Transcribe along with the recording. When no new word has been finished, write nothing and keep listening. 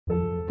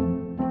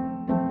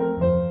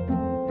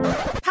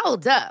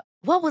Hold up.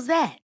 What was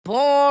that?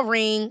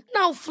 Boring.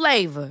 No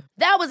flavor.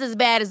 That was as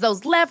bad as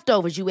those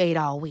leftovers you ate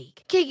all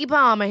week. Keke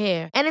Palmer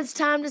here. And it's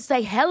time to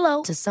say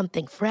hello to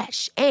something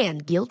fresh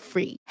and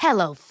guilt-free.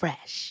 Hello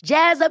Fresh.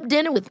 Jazz up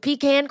dinner with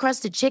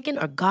pecan-crusted chicken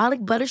or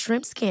garlic butter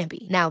shrimp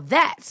scampi. Now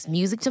that's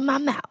music to my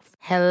mouth.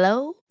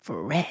 Hello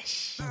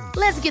Fresh.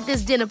 Let's get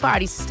this dinner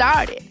party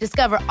started.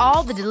 Discover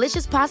all the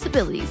delicious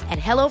possibilities at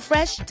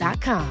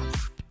hellofresh.com.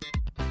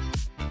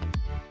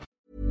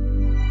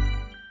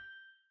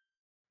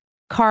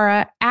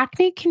 Cara,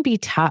 acne can be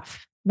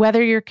tough.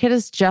 Whether your kid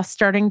is just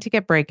starting to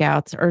get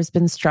breakouts or has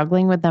been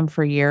struggling with them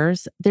for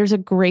years, there's a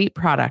great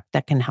product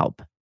that can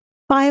help.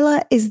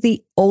 Phyla is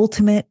the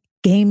ultimate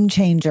game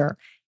changer.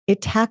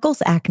 It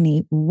tackles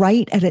acne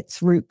right at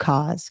its root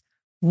cause,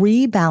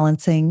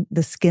 rebalancing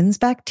the skin's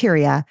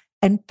bacteria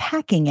and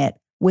packing it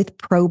with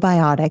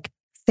probiotic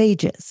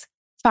phages.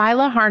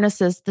 Phyla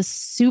harnesses the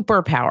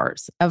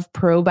superpowers of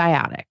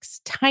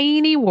probiotics,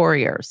 tiny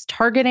warriors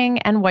targeting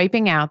and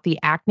wiping out the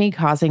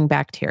acne-causing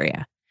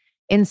bacteria.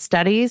 In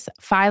studies,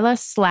 Phyla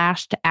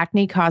slashed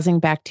acne-causing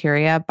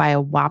bacteria by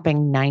a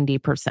whopping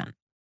 90%.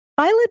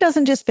 Phyla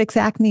doesn't just fix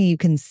acne you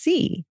can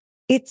see.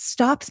 It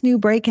stops new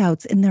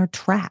breakouts in their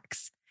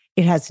tracks.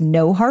 It has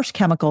no harsh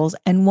chemicals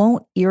and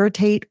won't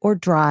irritate or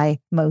dry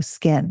most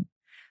skin.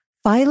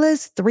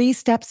 Phyla's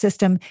 3-step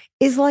system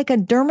is like a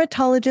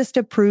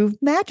dermatologist-approved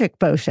magic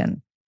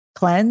potion.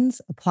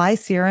 Cleanse, apply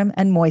serum,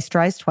 and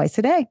moisturize twice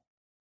a day.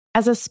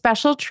 As a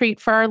special treat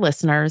for our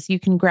listeners, you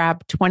can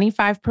grab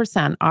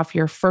 25% off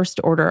your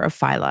first order of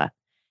Phyla.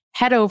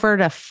 Head over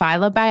to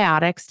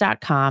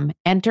phylabiotics.com,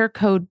 enter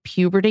code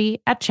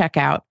PUBERTY at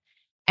checkout,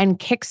 and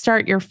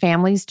kickstart your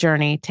family's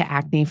journey to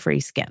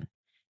acne-free skin.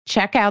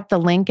 Check out the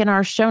link in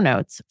our show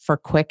notes for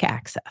quick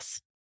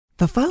access.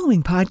 The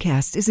following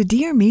podcast is a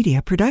Dear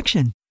Media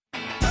production.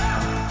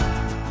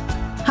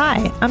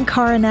 Hi, I'm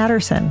Cara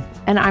Natterson.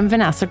 And I'm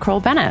Vanessa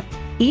Kroll-Bennett.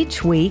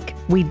 Each week,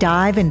 we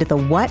dive into the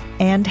what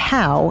and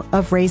how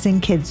of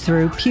raising kids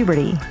through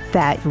puberty,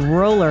 that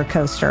roller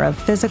coaster of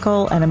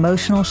physical and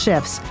emotional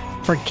shifts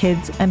for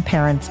kids and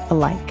parents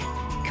alike.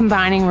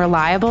 Combining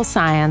reliable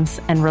science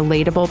and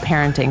relatable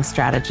parenting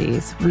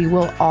strategies, we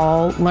will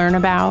all learn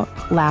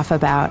about, laugh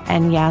about,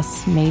 and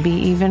yes, maybe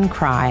even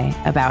cry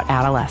about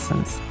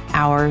adolescence,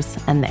 ours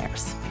and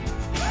theirs.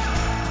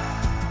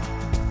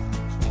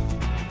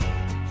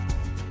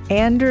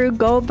 Andrew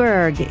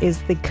Goldberg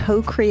is the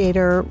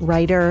co-creator,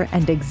 writer,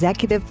 and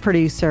executive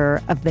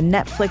producer of the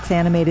Netflix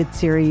animated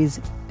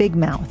series Big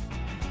Mouth,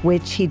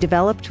 which he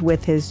developed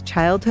with his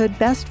childhood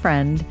best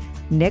friend,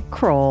 Nick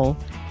Kroll,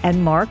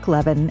 and Mark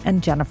Levin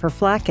and Jennifer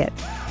Flackett.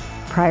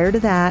 Prior to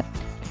that,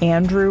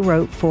 Andrew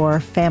wrote for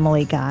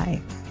Family Guy.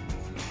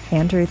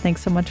 Andrew,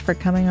 thanks so much for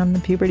coming on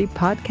the Puberty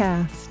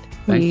Podcast.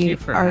 Thank you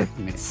for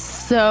having me.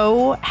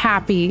 So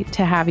happy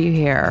to have you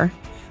here.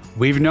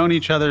 We've known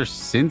each other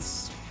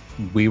since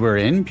we were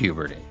in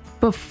puberty.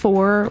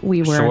 Before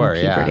we were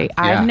in puberty. Yeah.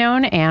 I've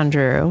known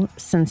Andrew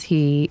since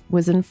he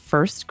was in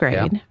first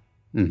grade.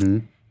 Yeah. Mm-hmm.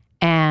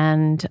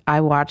 And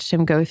I watched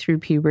him go through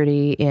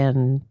puberty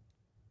in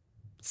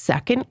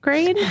second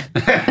grade.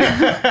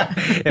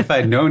 If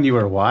I'd known you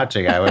were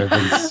watching, I would have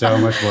been so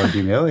much more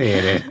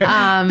humiliated. It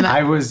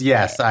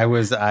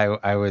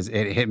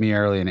hit me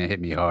early and it hit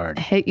me hard.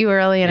 Hit you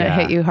early and it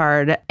hit you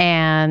hard.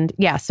 And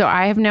yeah, so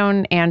I have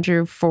known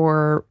Andrew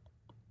for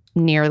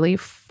nearly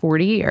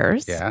 40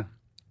 years. Yeah.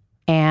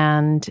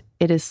 And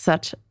it is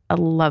such a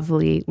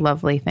lovely,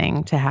 lovely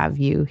thing to have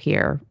you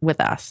here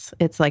with us.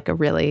 It's like a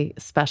really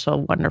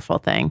special, wonderful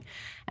thing.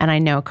 And I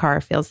know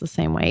Cara feels the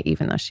same way,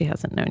 even though she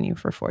hasn't known you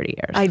for 40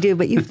 years. I do,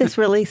 but you have this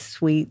really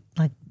sweet,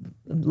 like,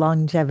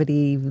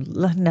 longevity.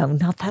 No,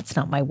 that's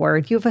not my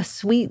word. You have a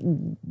sweet,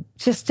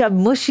 just a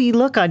mushy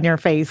look on your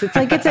face. It's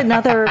like it's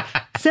another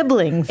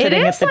sibling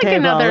sitting at the table. It is like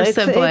another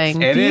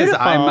sibling. It is.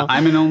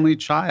 I'm an only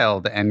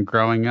child, and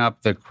growing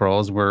up, the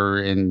Krolls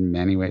were in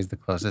many ways the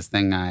closest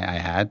thing I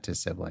had to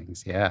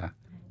siblings. Yeah.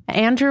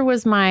 Andrew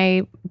was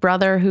my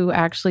brother who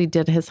actually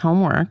did his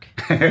homework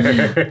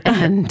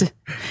and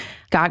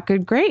got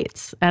good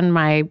grades. And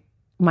my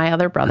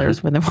other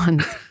brothers were the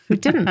ones who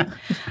didn't.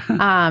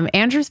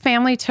 Andrew's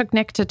family took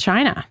Nick to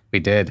China.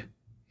 We did.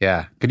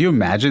 Yeah. Could you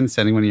imagine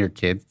sending one of your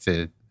kids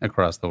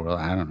across the world?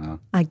 I don't know.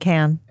 I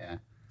can. Yeah.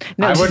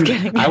 No,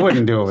 I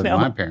wouldn't do it with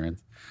my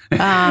parents.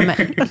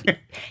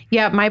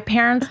 Yeah, my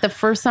parents, the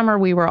first summer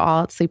we were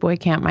all at sleepaway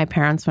camp, my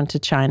parents went to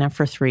China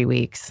for 3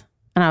 weeks.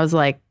 And I was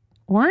like,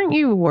 weren't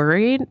you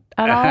worried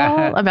at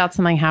all about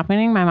something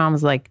happening? My mom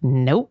was like,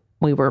 nope,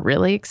 we were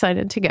really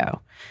excited to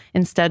go.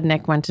 Instead,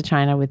 Nick went to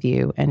China with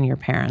you and your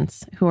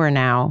parents, who are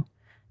now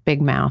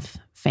Big Mouth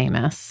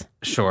famous.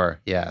 Sure,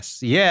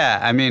 yes.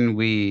 Yeah, I mean,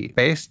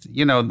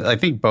 I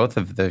think both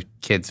of the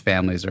kids'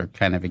 families are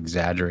kind of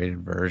exaggerated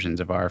versions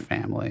of our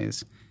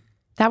families.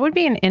 That would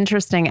be an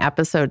interesting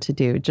episode to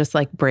do, just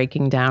like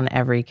breaking down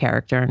every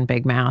character in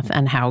Big Mouth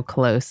and how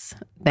close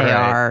they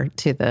are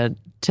to the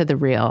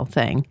real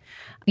thing.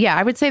 Yeah,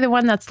 I would say the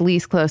one that's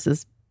least close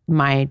is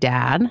my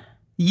dad.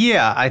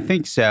 Yeah, I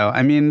think so.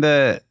 I mean,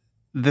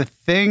 the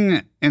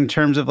thing in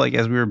terms of like,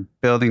 as we were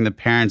building the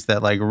parents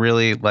that like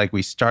really like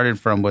we started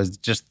from was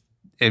just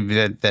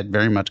that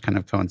very much kind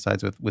of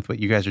coincides with what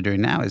you guys are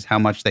doing now is how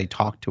much they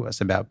talk to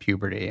us about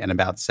puberty and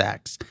about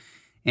sex.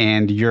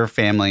 And your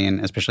family, and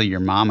especially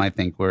your mom, I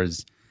think,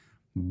 was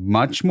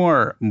much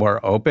more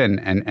open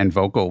and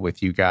vocal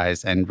with you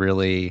guys and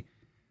really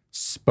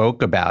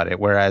spoke about it.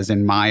 Whereas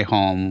in my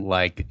home,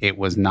 like it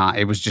was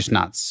just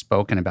not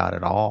spoken about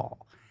at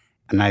all.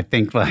 And I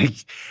think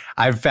like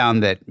I've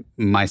found that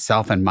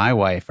myself and my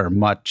wife are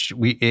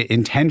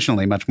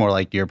intentionally much more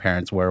like your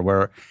parents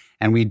were.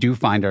 And we do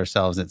find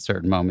ourselves at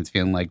certain moments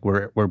feeling like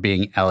we're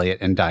being Elliot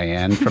and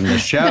Diane from the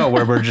show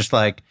where we're just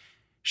like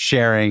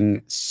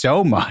sharing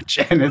so much.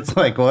 And it's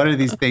like, what are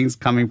these things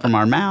coming from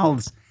our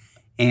mouths?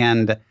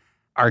 And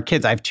our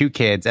kids, I have 2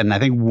 kids, and I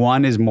think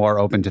one is more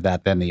open to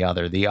that than the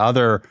other. The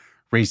other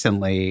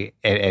recently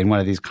in one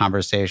of these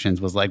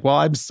conversations was like, well,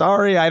 I'm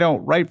sorry I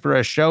don't write for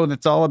a show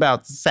that's all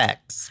about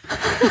sex.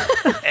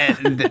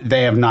 And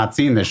they have not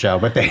seen the show,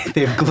 but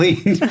they've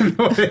gleaned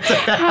what it's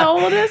about. How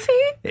old is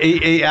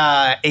he?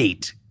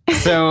 8.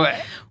 So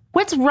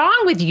what's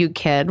wrong with you,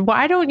 kid?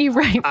 Why don't you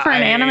write for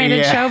an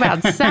animated show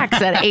about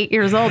sex at 8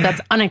 years old?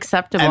 That's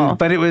unacceptable.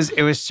 But it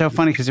was so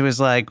funny because it was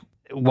like,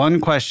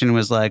 one question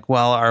was like,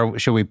 well,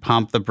 should we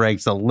pump the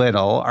brakes a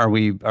little? Are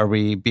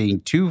we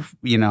being too,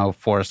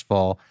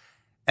 forceful?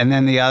 And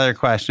then the other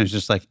question is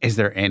just like, is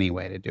there any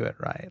way to do it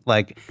right?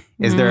 Like,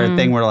 is there a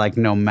thing where like,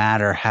 no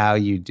matter how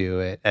you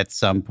do it, at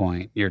some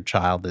point, your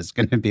child is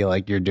going to be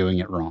like, you're doing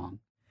it wrong?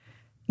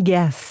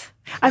 Yes.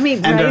 I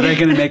mean, and right? Are they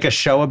going to make a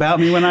show about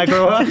me when I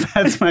grow up?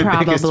 That's my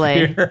biggest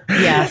fear.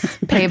 Yes.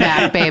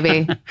 Payback,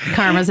 baby.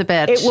 Karma's a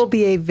bitch. It will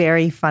be a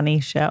very funny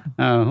show.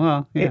 Oh,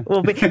 well, yeah. It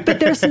will be. But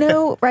there's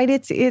no,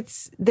 right?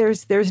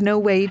 There's no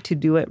way to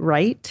do it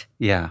right.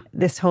 Yeah.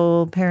 This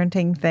whole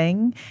parenting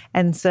thing.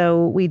 And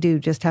so we do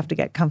just have to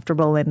get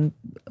comfortable in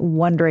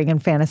wondering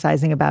and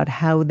fantasizing about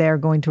how they're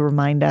going to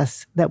remind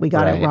us that we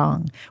got it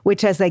wrong,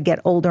 which as they get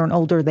older and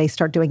older, they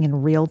start doing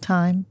in real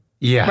time.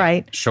 Yeah.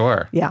 Right?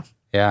 Sure. Yeah.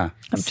 Yeah.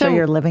 I'm sure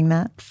you're living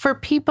that. For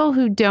people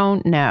who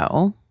don't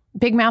know,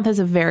 Big Mouth is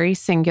a very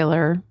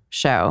singular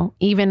show,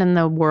 even in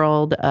the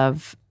world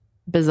of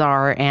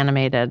bizarre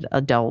animated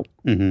adult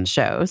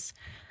shows.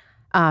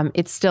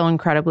 It's still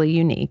incredibly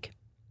unique.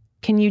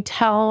 Can you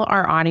tell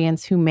our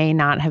audience who may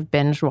not have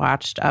binge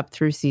watched up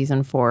through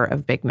season 4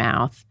 of Big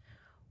Mouth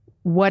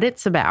what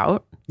it's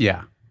about?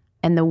 Yeah.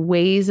 And the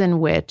ways in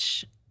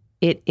which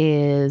it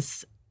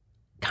is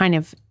kind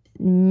of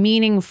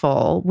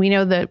meaningful. We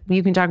know that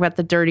you can talk about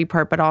the dirty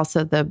part, but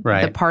also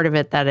the part of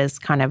it that is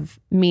kind of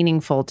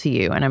meaningful to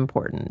you and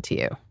important to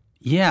you.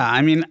 Yeah.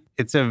 I mean,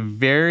 it's a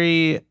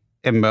very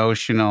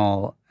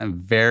emotional,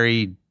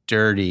 very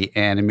dirty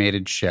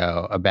animated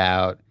show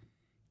about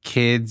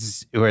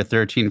kids who are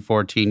 13,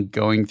 14,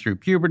 going through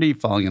puberty,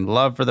 falling in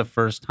love for the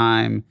first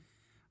time.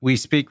 We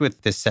speak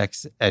with this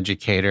sex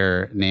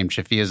educator named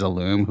Shafia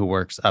Zaloom, who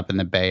works up in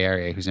the Bay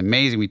Area, who's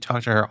amazing. We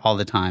talk to her all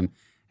the time.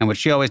 And what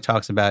she always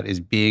talks about is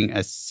being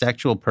a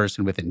sexual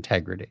person with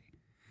integrity.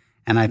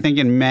 And I think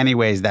in many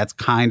ways, that's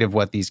kind of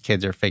what these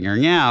kids are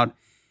figuring out.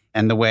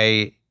 And the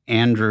way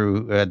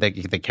Andrew,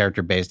 the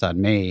character based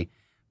on me,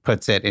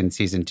 puts it in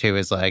season 2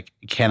 is like,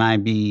 can I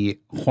be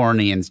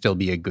horny and still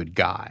be a good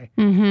guy?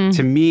 Mm-hmm.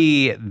 To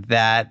me,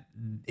 that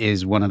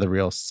is one of the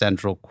real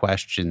central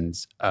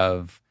questions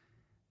of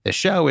the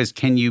show is,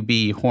 can you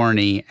be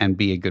horny and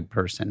be a good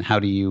person? How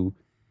do you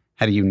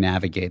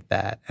navigate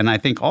that? And I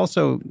think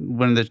also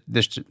one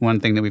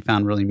thing that we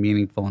found really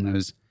meaningful, and it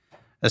was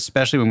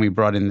especially when we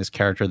brought in this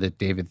character that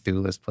David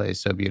Thewlis plays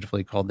so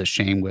beautifully called the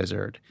Shame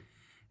Wizard.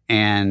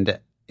 And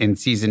in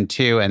season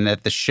 2, and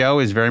that the show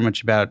is very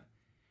much about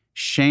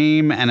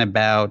shame and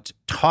about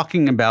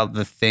talking about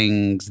the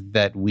things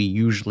that we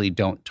usually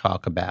don't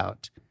talk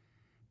about.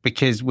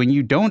 Because when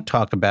you don't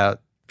talk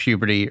about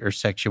puberty or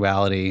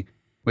sexuality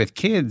with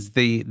kids,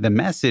 the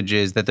message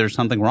is that there's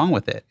something wrong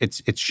with it.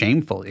 It's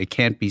shameful. It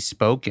can't be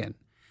spoken.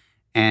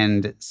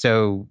 And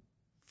so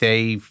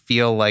they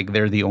feel like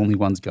they're the only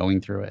ones going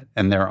through it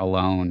and they're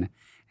alone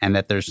and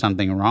that there's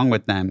something wrong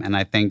with them. And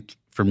I think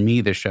for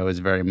me, the show is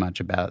very much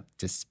about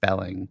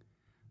dispelling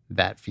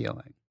that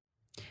feeling.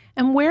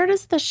 And where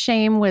does the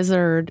Shame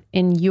Wizard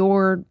in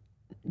your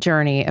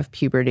journey of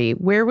puberty,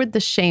 where would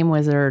the Shame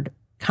Wizard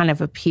kind of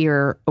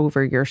appear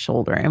over your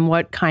shoulder and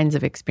what kinds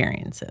of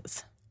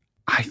experiences?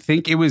 I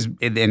think it was,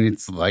 and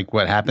it's like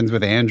what happens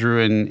with Andrew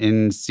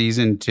in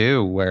season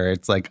 2, where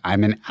it's like,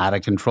 I'm an out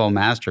of control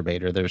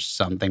masturbator. There's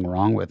something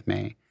wrong with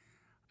me.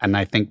 And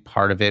I think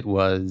part of it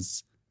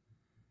was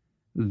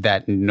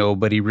that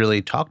nobody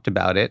really talked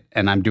about it.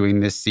 And I'm doing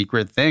this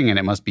secret thing, and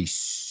it must be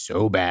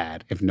so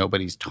bad if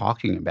nobody's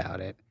talking about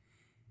it.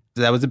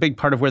 That was a big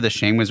part of where the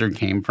Shame Wizard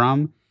came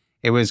from.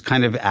 It was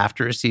kind of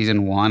after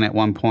season 1. At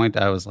one point,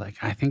 I was like,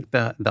 I think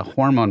the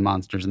hormone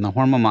monsters and the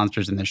hormone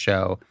monsters in the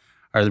show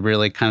are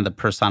really kind of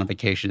the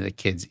personification of the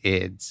kids'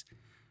 ids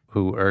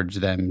who urge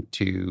them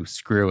to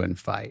screw and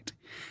fight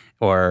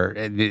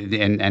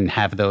and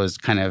have those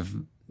kind of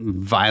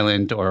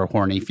violent or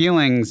horny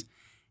feelings.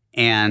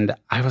 And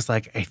I was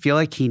like, I feel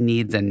like he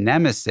needs a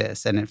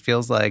nemesis. And it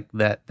feels like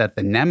that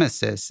the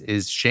nemesis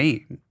is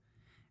shame.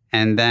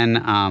 And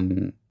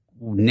then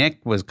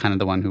Nick was kind of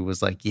the one who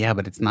was like, yeah,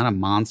 but it's not a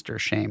monster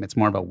shame. It's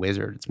more of a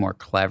wizard. It's more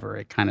clever.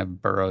 It kind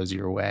of burrows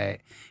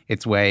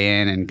its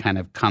way in and kind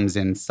of comes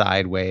in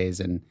sideways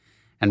and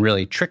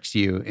really tricks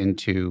you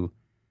into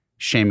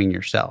shaming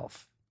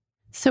yourself.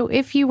 So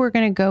if you were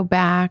going to go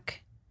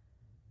back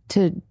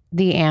to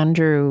the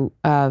Andrew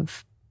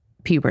of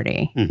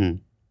puberty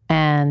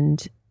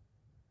and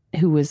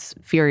who was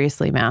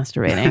furiously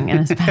masturbating in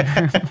his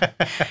bedroom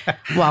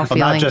while feeling...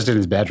 Well, not just in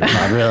his bedroom,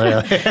 not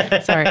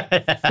really. Sorry.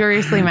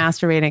 Furiously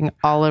masturbating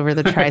all over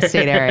the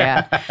tri-state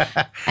area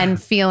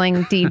and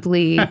feeling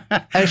deeply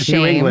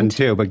ashamed. New England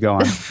too, but go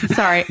on.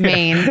 Sorry,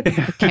 Maine.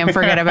 Can't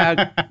forget about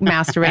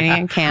masturbating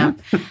in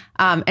camp.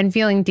 And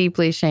feeling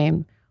deeply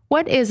ashamed.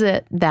 What is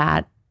it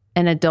that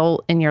an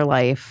adult in your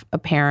life, a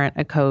parent,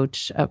 a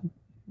coach,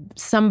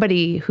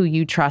 somebody who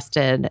you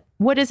trusted,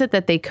 what is it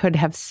that they could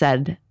have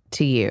said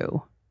to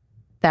you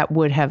that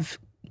would have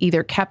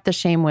either kept the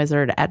shame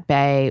wizard at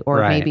bay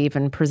or maybe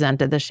even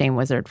prevented the shame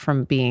wizard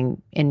from being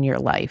in your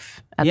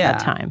life at that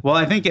time? Well,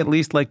 I think at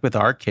least like with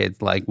our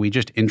kids, like we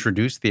just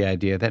introduced the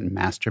idea that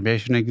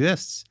masturbation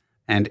exists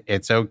and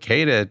it's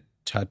okay to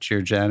touch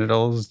your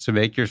genitals to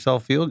make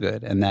yourself feel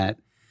good. And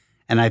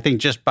I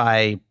think just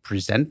by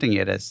presenting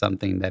it as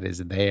something that is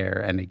there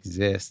and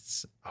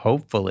exists,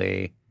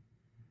 hopefully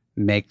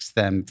makes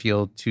them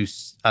feel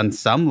on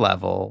some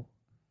level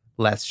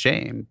less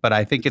shame. But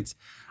I think it's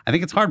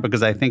hard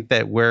because I think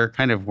that we're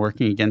kind of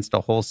working against a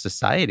whole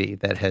society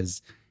that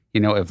has,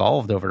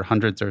 evolved over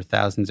hundreds or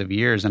thousands of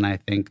years. And I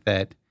think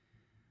that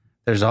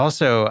there's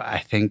also,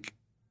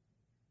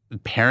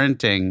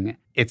 parenting,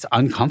 it's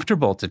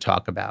uncomfortable to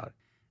talk about.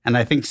 And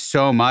I think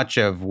so much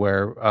of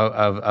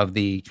of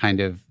the kind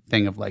of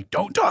thing of like,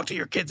 don't talk to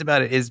your kids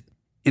about it is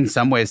in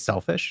some ways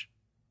selfish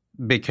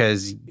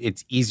because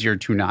it's easier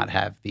to not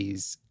have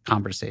these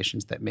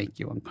conversations that make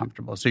you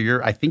uncomfortable.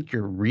 So I think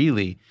you're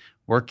really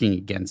working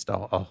against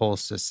a whole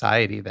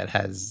society that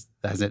has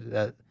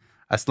a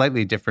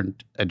slightly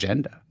different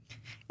agenda.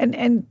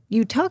 And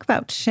you talk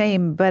about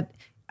shame, but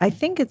I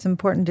think it's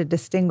important to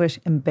distinguish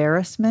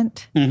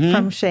embarrassment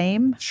from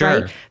shame.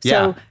 Sure. Right?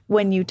 So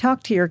when you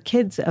talk to your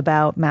kids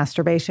about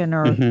masturbation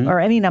or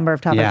any number of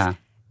topics,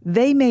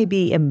 they may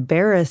be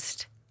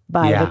embarrassed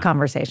by the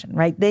conversation,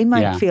 right? They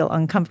might feel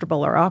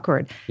uncomfortable or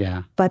awkward.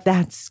 Yeah. But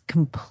that's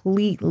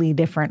completely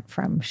different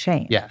from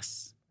shame.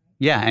 Yes.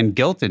 Yeah, and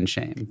guilt and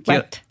shame.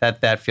 Right.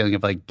 That feeling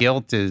of like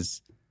guilt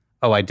is,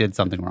 oh, I did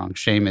something wrong.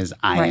 Shame is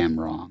I am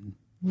wrong.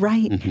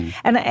 Right.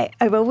 And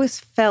I've always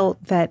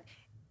felt that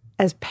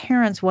as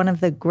parents, one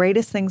of the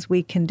greatest things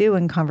we can do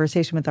in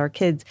conversation with our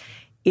kids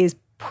is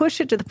push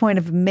it to the point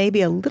of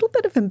maybe a little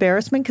bit of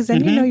embarrassment because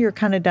then you're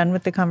kind of done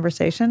with the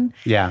conversation.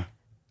 Yeah.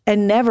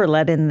 And never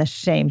let in the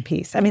shame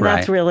piece. I mean,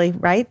 that's really,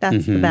 right?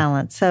 That's the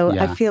balance. So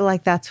I feel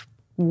like that's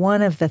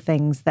one of the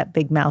things that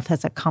Big Mouth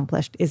has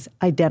accomplished is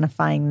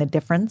identifying the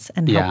difference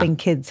and helping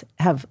kids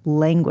have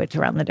language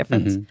around the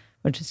difference,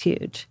 which is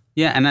huge.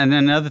 Yeah, and then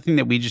another thing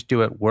that we just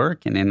do at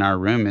work and in our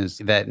room is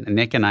that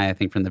Nick and I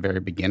think from the very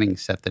beginning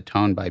set the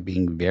tone by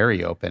being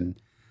very open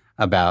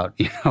about,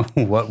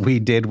 what we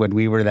did when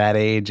we were that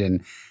age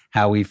and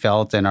how we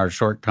felt and our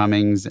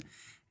shortcomings.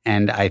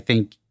 And I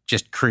think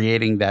just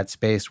creating that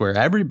space where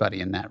everybody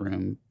in that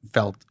room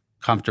felt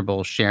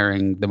comfortable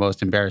sharing the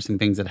most embarrassing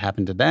things that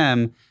happened to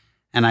them.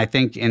 And I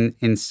think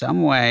in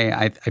some way,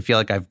 I feel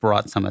like I've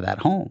brought some of that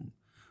home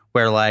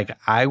where like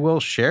I will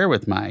share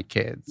with my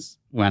kids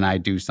when I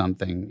do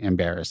something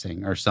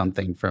embarrassing or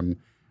something from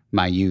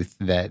my youth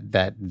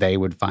that they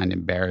would find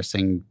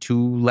embarrassing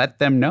to let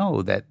them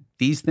know that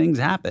these things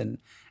happen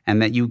and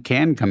that you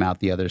can come out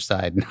the other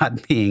side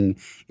not being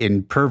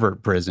in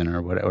pervert prison or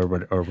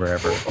whatever or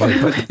wherever.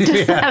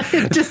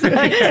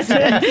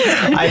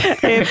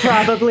 It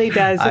probably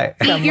does.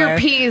 Eat your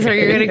peas or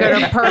you're going to go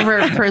to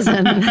pervert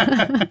prison.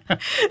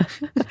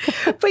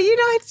 But,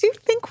 I do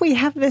think we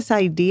have this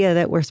idea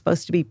that we're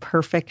supposed to be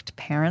perfect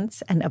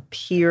parents and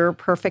appear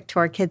perfect to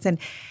our kids. And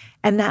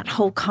that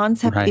whole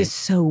concept is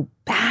so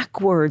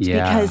backwards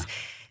because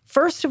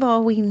first of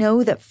all, we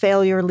know that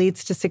failure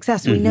leads to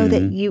success. We know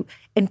that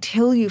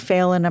until you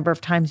fail a number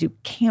of times, you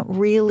can't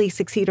really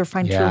succeed or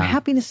find true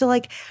happiness. So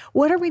like,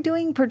 what are we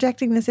doing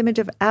projecting this image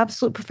of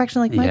absolute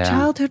perfection? Like my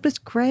childhood was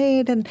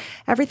great and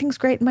everything's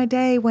great in my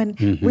day when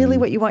really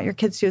what you want your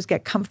kids to do is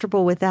get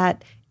comfortable with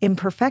that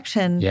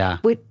imperfection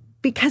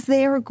because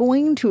they are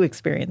going to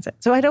experience it.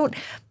 So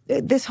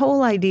this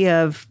whole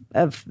idea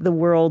of the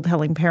world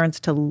telling parents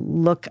to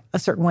look a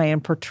certain way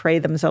and portray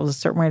themselves a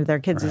certain way to their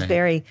kids is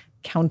very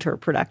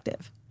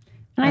counterproductive.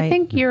 And I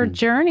think your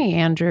journey,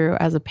 Andrew,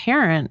 as a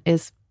parent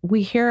is,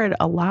 we hear it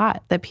a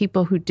lot that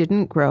people who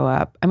didn't grow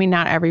up, I mean,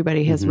 not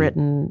everybody has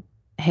written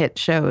hit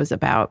shows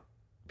about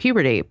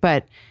puberty,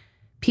 but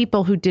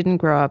people who didn't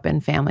grow up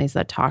in families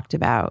that talked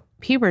about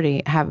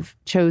puberty have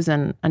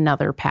chosen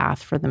another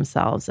path for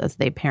themselves as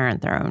they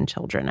parent their own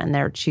children. And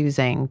they're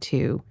choosing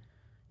to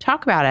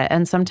talk about it.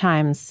 And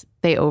sometimes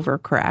they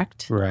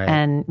overcorrect. Right.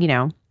 And,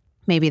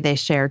 maybe they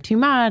share too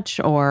much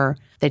or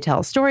they tell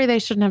a story they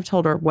shouldn't have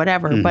told or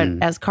whatever. Mm-hmm.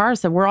 But as Cara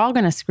said, we're all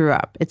going to screw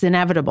up. It's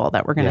inevitable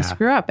that we're going to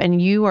screw up.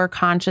 And you are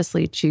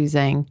consciously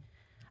choosing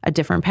a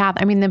different path.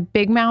 I mean, the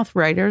Big Mouth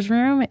writer's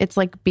room, it's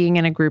like being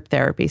in a group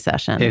therapy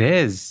session. It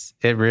is.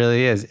 It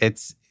really is.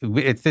 It's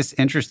this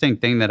interesting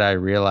thing that I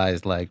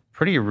realized like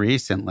pretty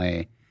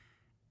recently,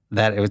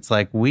 that it's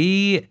like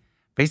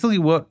basically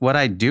what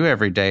I do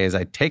every day is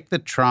I take the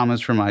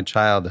traumas from my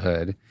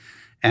childhood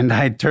and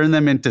I turn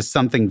them into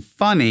something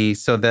funny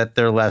so that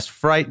they're less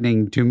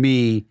frightening to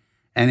me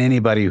and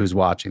anybody who's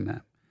watching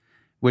them,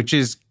 which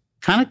is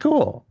kind of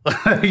cool.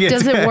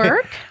 Does it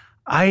work?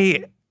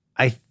 I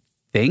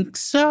think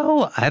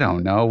so. I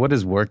don't know. What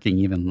does working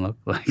even look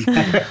like?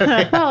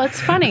 Well,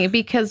 it's funny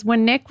because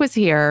when Nick was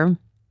here,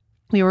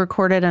 we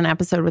recorded an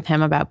episode with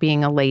him about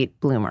being a late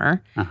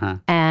bloomer. Uh-huh.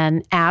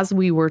 And as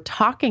we were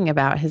talking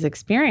about his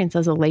experience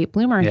as a late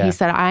bloomer, he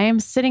said, I am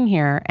sitting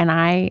here and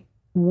I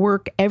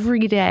work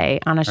every day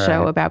on a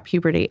show about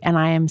puberty, and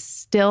I am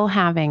still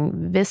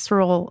having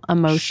visceral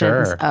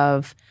emotions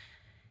of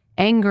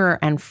anger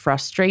and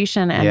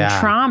frustration and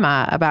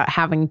trauma about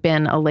having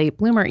been a late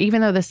bloomer,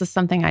 even though this is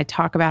something I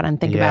talk about and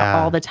think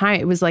about all the time.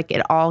 It was like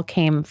it all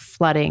came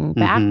flooding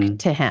back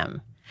to him.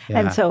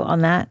 Yeah. And so on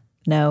that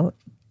note,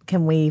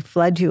 can we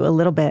flood you a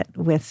little bit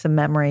with some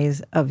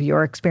memories of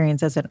your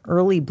experience as an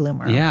early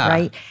bloomer,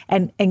 right?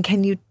 And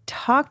can you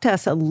talk to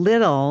us a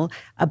little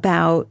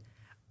about,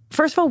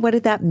 first of all, what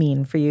did that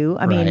mean for you?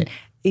 I mean,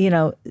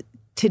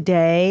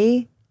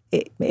 today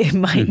it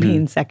might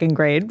mean second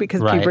grade because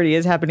puberty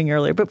is happening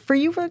earlier. But for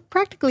you,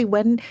 practically,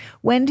 when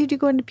did you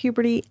go into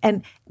puberty,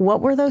 and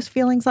what were those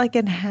feelings like,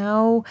 and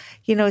how?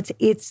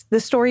 It's the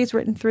story is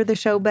written through the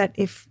show, but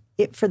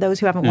for those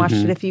who haven't watched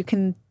it, if you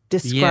can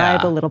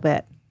describe a little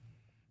bit.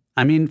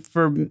 I mean,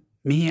 for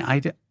me,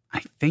 I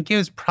think it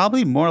was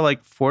probably more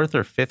like 4th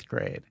or 5th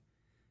grade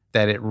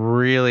that it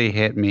really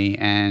hit me,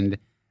 and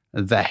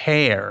the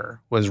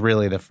hair was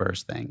really the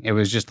first thing. It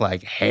was just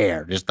like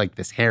hair, just like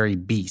this hairy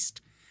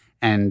beast.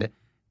 And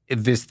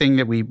this thing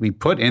that we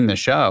put in the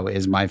show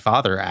is my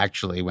father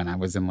actually, when I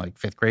was in like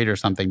 5th grade or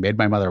something, made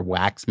my mother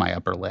wax my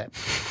upper lip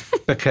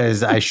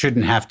because I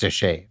shouldn't have to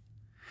shave.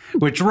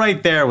 Which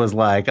right there was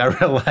like, I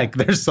really like,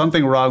 there's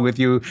something wrong with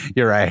you.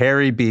 You're a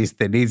hairy beast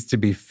that needs to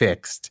be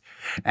fixed.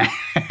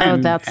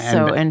 That's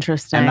so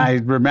interesting. And I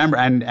remember,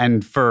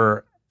 and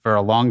for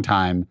a long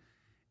time,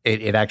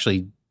 it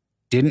actually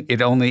didn't,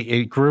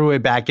 it grew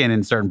it back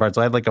in certain parts.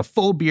 So I had like a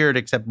full beard,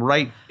 except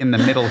right in the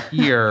middle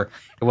here,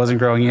 it wasn't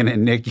growing in.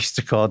 And Nick used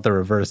to call it the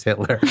reverse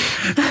Hitler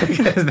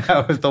because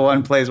that was the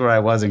one place where I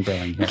wasn't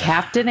growing hair.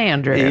 Captain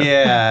Andrew.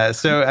 Yeah.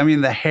 So, I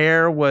mean, the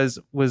hair was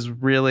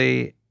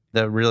really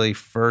the really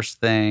first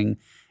thing.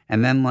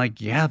 And then like,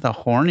 the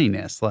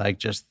horniness, like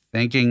just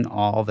thinking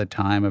all the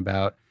time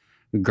about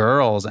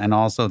girls and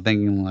also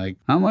thinking like,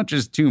 how much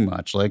is too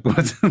much? Like,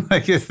 what's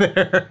like, is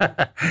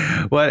there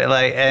what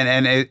like,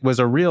 and it was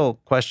a real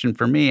question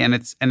for me. And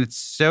it's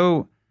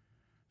so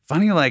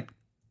funny, like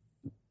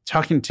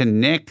talking to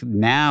Nick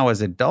now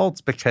as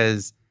adults,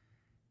 because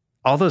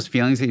all those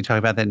feelings that you talk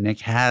about that Nick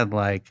had,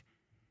 like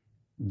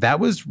that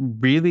was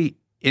really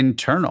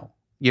internal.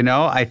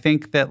 I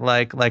think that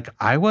like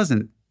I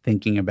wasn't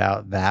thinking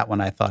about that when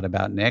I thought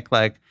about Nick.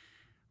 Like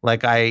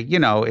I,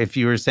 if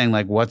you were saying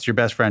like, what's your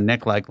best friend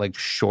Nick like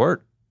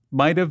Short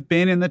might have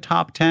been in the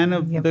top 10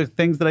 of the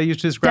things that I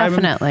used to describe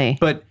Definitely.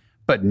 him.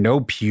 But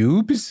no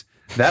pubes?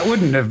 That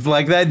wouldn't have,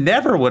 like that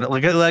never would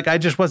have, like I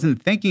just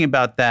wasn't thinking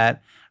about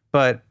that.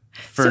 But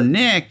for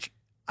Nick,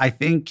 I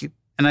think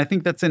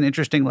that's an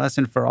interesting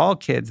lesson for all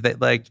kids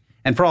that like,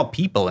 and for all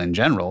people in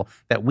general,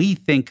 that we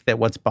think that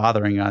what's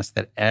bothering us,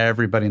 that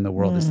everybody in the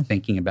world is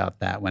thinking about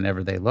that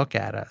whenever they look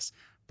at us.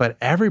 But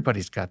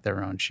everybody's got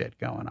their own shit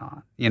going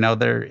on.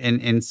 They're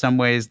in some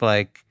ways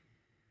like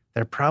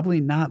they're probably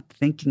not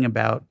thinking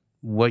about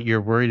what you're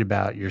worried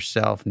about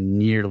yourself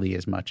nearly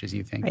as much as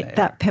you think they are.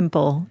 That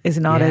pimple is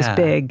not as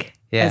big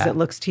as it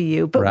looks to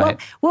you.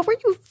 But what were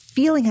you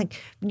feeling like?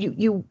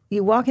 You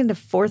walk into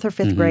 4th or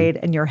 5th grade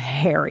and you're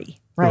hairy.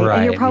 Right.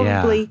 And you're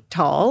probably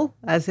tall,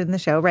 as in the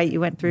show, right? You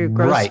went through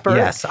growth spurt.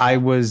 Yes, I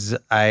was.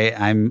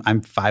 I'm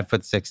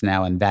 5'6"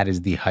 now, and that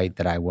is the height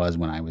that I was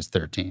when I was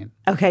 13.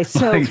 Okay,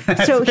 so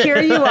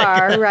here you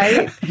are,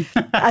 right?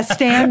 A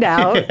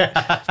standout.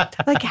 Yeah.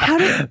 Like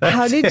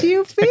how did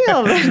you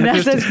feel?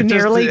 Vanessa's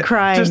nearly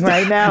crying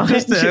right now.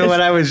 When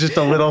I was just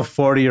a little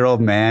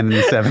 40-year-old man in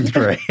the 7th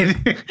grade.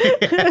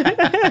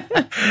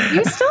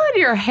 You still had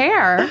your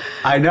hair.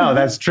 I know,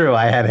 that's true.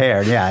 I had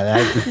hair.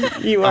 Yeah.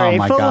 You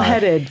are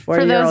full-headed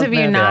 40-year-old. For those of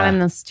you man. not in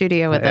the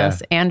studio with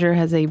us, Andrew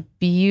has a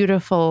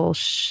beautiful,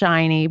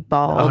 shiny,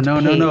 bald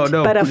no, pate.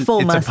 But a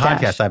full mustache. It's a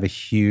podcast. I have a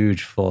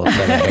huge full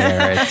set of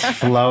hair. It's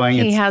flowing.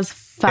 He has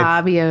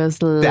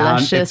Fabio's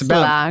luscious It's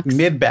about locks.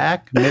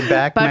 mid-back.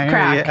 Butt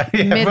crack.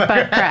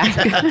 Mid-butt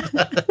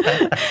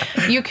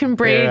crack. You can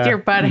braid your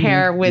butt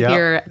hair with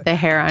the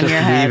hair on your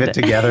head. Weave it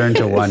together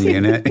into one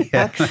unit.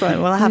 Yeah.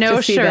 Excellent. We'll have No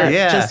to see shirt,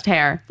 that. just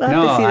hair. We'll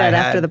have to see that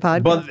after the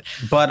podcast.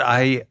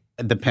 But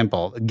the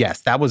pimple,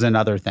 yes, that was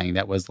another thing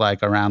that was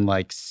like around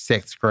like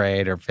 6th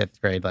grade or 5th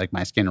grade. Like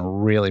my skin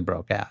really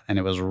broke out and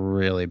it was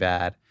really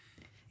bad.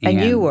 And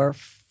you were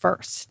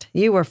first.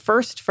 You were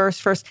first.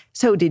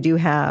 So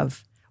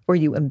were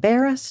you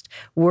embarrassed?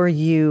 Were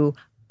you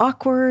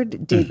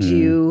awkward?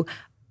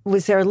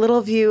 Was there a little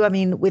of you, I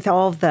mean, with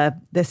all the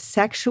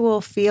sexual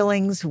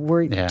feelings,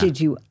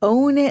 did you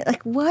own it?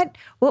 Like what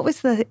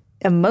was the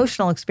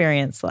emotional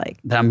experience like?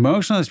 The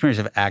emotional experience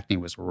of acne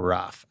was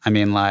rough. I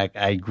mean, like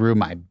I grew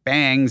my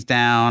bangs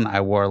down. I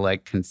wore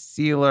like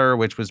concealer,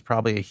 which was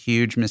probably a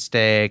huge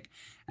mistake.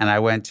 And I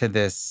went to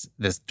this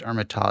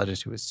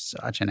dermatologist who was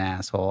such an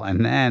asshole.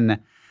 And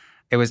then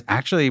it was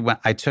actually when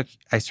I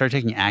started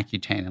taking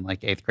Accutane in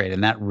like 8th grade,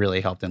 and that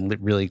really helped and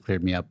really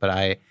cleared me up. But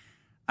I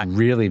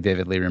really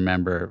vividly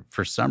remember,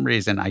 for some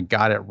reason, I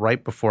got it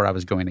right before I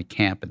was going to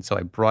camp. And so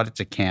I brought it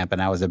to camp,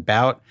 and I was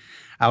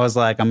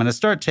like, I'm going to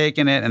start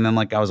taking it. And then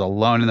like I was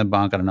alone in the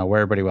bunk. I don't know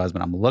where everybody was,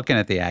 but I'm looking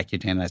at the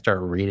Accutane, and I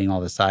started reading all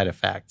the side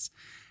effects.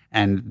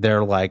 And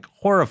they're like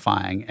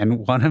horrifying.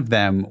 And one of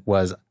them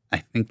was, I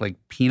think, like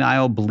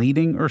penile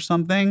bleeding or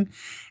something.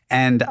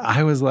 And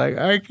I was like,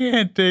 I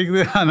can't take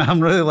this. And I'm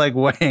really like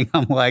weighing.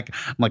 I'm like,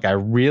 I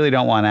really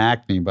don't want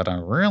acne, but I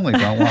really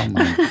don't want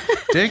my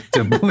dick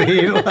to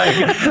bleed.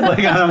 Like,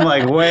 and I'm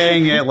like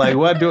weighing it. Like,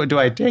 what do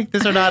I take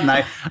this or not?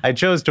 And I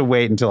chose to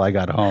wait until I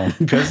got home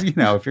because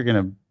if you're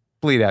gonna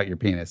bleed out your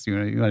penis, you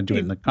want to do it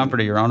in the comfort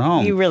of your own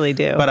home. You really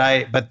do.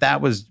 But that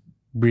was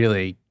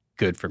really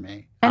good for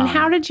me. And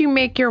how did you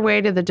make your way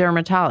to the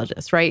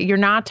dermatologist, right? You're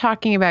not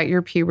talking about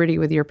your puberty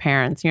with your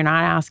parents. You're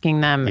not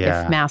asking them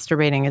if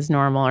masturbating is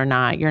normal or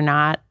not. You're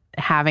not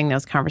having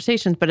those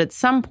conversations. But at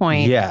some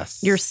point,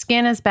 your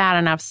skin is bad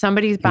enough.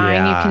 Somebody's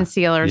buying you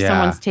concealer.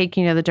 Someone's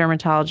taking you to the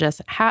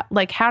dermatologist. How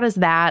does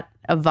that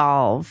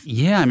evolve?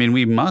 Yeah, I mean,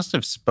 we must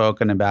have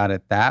spoken about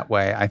it that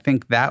way. I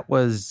think that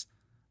was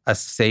a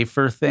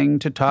safer thing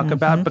to talk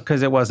about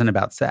because it wasn't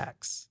about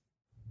sex.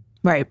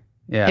 Right.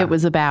 Yeah. It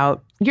was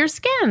about your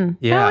skin.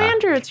 Yeah. Oh,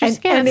 Andrew, it's your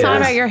skin. And it's not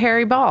about your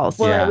hairy balls.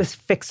 Well, it was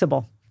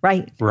fixable,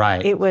 right?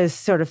 Right. It was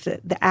sort of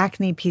the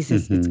acne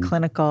pieces. It's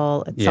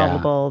clinical. It's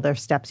solvable.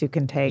 There's steps you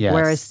can take. Yes.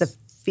 Whereas the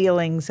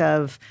feelings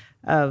of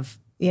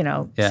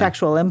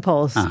sexual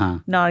impulse,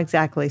 not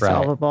exactly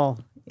solvable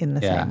in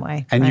the same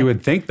way. And you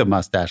would think the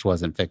mustache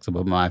wasn't fixable.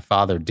 But my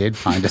father did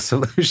find a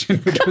solution,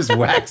 which was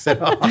wax it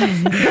off.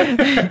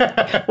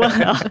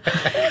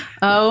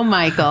 Oh,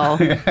 Michael.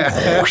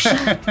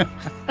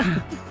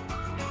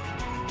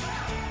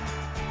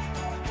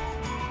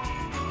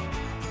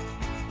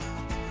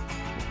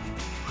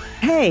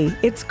 Hey,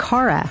 it's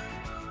Cara.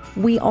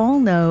 We all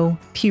know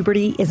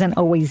puberty isn't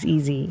always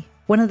easy.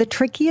 One of the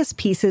trickiest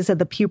pieces of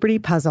the puberty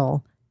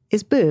puzzle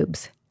is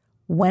boobs.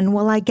 When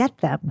will I get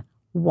them?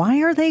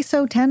 Why are they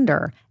so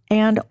tender?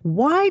 And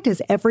why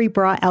does every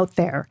bra out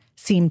there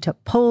seem to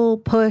pull,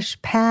 push,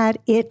 pad,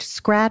 itch,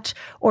 scratch,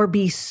 or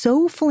be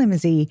so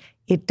flimsy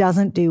it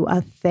doesn't do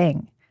a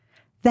thing?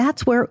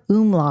 That's where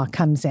Oomla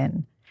comes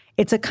in.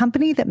 It's a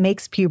company that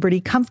makes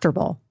puberty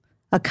comfortable,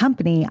 a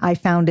company I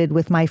founded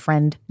with my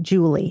friend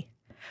Julie.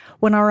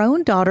 When our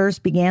own daughters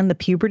began the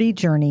puberty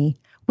journey,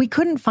 we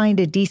couldn't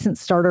find a decent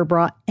starter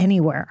bra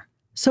anywhere,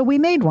 so we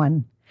made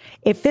one.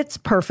 It fits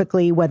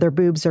perfectly whether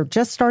boobs are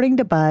just starting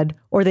to bud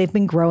or they've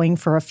been growing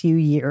for a few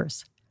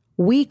years.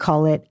 We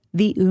call it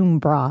the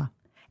Bra,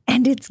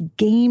 and it's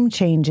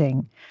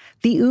game-changing.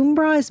 The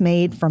Bra is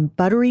made from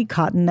buttery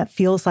cotton that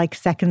feels like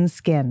second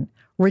skin,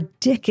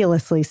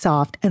 ridiculously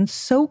soft and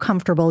so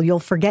comfortable you'll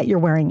forget you're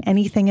wearing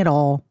anything at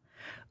all.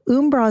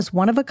 Bra's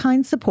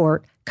one-of-a-kind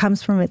support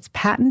comes from its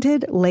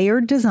patented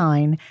layered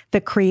design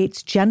that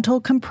creates gentle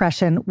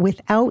compression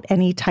without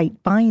any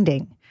tight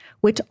binding,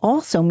 which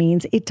also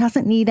means it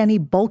doesn't need any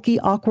bulky,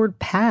 awkward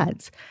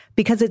pads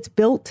because it's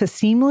built to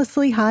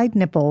seamlessly hide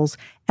nipples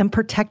and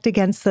protect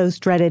against those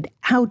dreaded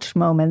ouch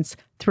moments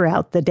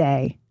throughout the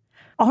day.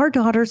 Our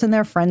daughters and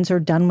their friends are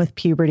done with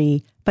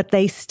puberty, but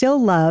they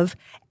still love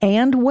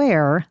and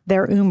wear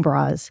their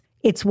Bras.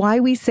 It's why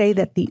we say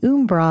that the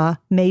Bra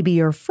may be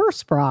your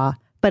first bra,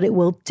 but it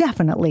will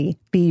definitely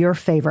be your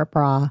favorite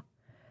bra.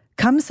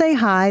 Come say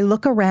hi,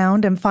 look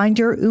around, and find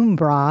your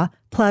Bra,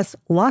 plus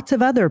lots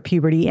of other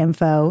puberty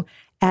info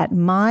at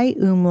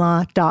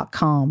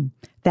myoomla.com.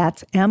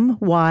 That's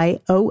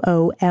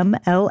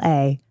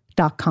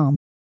MYOOMLA.com.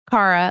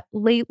 Cara,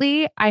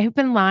 lately I have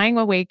been lying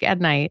awake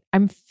at night.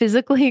 I'm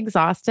physically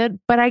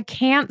exhausted, but I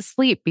can't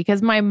sleep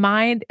because my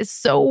mind is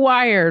so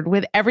wired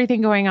with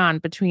everything going on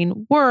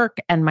between work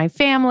and my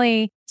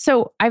family.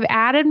 So I've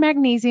added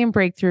Magnesium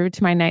Breakthrough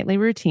to my nightly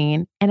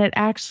routine, and it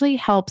actually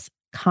helps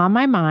calm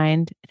my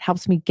mind. It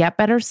helps me get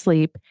better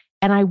sleep.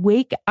 And I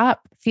wake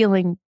up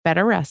feeling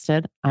better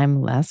rested.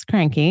 I'm less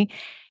cranky.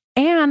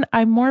 And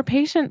I'm more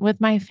patient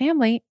with my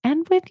family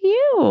and with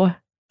you.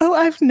 Oh,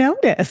 I've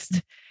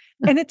noticed.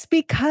 And it's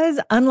because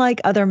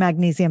unlike other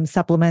magnesium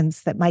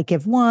supplements that might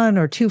give 1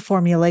 or 2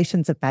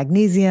 formulations of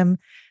magnesium,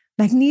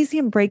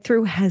 Magnesium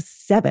Breakthrough has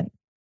 7.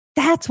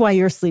 That's why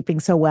you're sleeping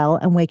so well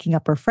and waking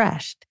up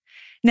refreshed.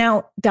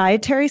 Now,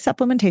 dietary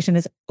supplementation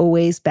is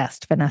always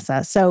best,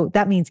 Vanessa. So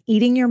that means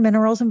eating your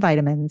minerals and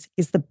vitamins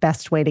is the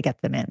best way to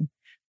get them in.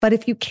 But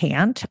if you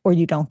can't or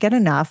you don't get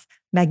enough,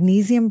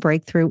 Magnesium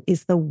Breakthrough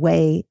is the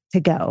way to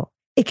go.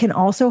 It can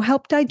also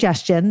help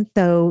digestion,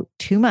 though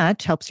too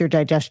much helps your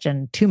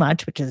digestion too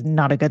much, which is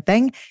not a good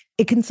thing.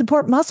 It can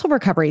support muscle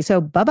recovery.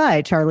 So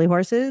bye-bye, Charlie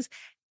horses.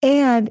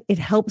 And it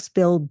helps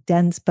build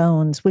dense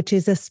bones, which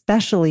is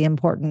especially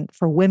important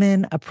for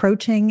women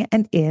approaching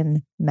and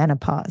in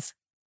menopause.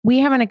 We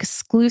have an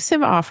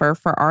exclusive offer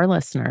for our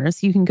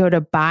listeners. You can go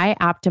to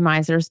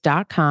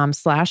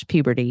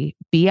bioptimizers.com/puberty,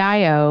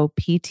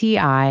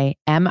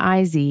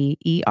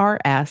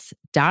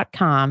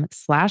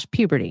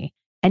 bioptimizers.com/puberty.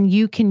 And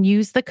you can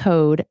use the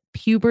code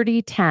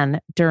PUBERTY10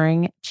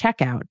 during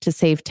checkout to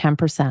save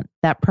 10%.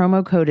 That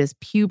promo code is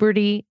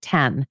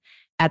PUBERTY10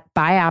 at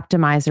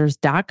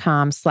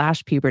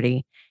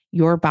bioptimizers.com/puberty.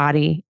 Your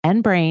body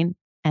and brain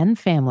and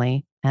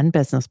family and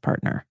business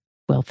partner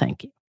will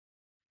thank you.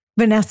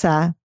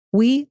 Vanessa,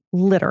 we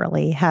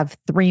literally have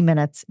 3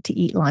 minutes to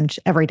eat lunch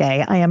every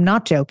day. I am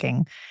not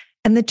joking.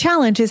 And the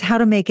challenge is how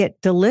to make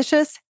it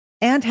delicious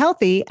and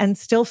healthy and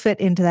still fit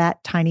into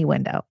that tiny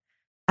window.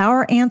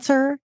 Our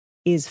answer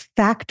is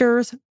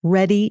Factor's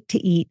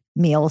ready-to-eat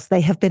meals.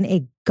 They have been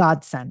a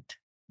godsend.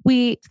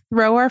 We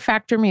throw our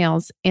Factor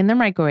meals in the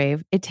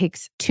microwave. It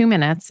takes 2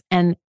 minutes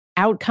and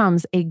out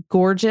comes a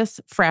gorgeous,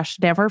 fresh,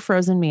 never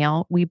frozen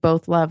meal. We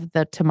both love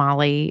the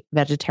tamale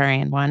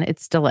vegetarian one.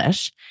 It's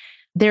delish.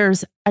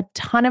 There's a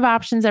ton of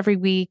options every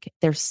week.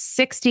 There's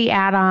 60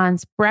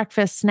 add-ons,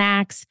 breakfast,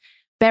 snacks,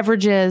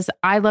 beverages.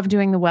 I love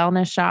doing the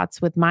wellness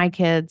shots with my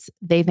kids.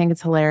 They think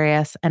it's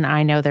hilarious. And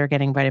I know they're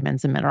getting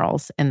vitamins and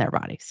minerals in their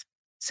bodies.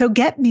 So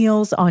get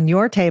meals on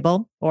your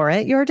table or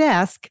at your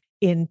desk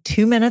in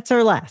 2 minutes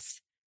or less.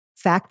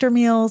 Factor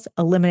meals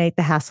eliminate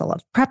the hassle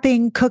of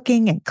prepping,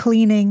 cooking, and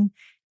cleaning.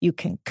 You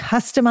can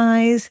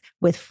customize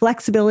with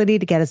flexibility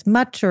to get as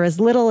much or as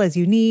little as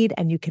you need,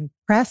 and you can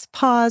press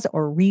pause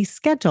or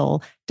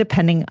reschedule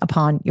depending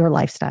upon your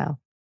lifestyle.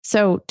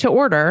 So to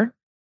order,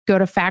 go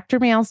to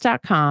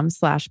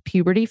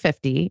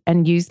factormeals.com/puberty50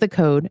 and use the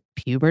code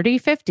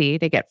puberty50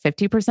 to get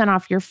 50%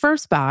 off your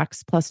first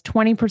box plus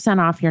 20%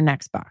 off your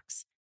next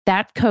box.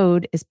 That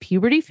code is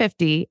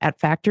puberty50 at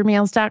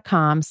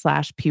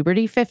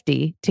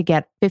factormeals.com/puberty50 to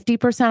get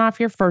 50% off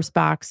your first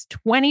box,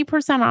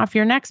 20% off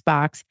your next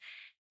box.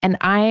 And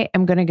I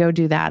am going to go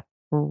do that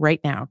right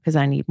now because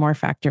I need more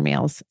Factor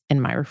meals in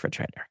my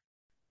refrigerator.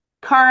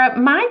 Cara,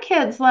 my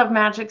kids love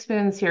Magic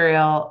Spoon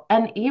cereal.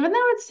 And even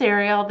though it's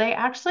cereal, they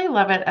actually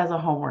love it as a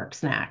homework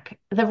snack.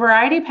 The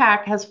variety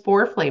pack has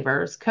 4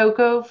 flavors: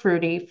 cocoa,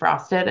 fruity,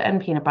 frosted, and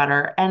peanut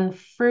butter. And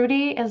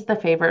fruity is the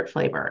favorite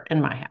flavor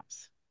in my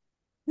house.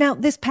 Now,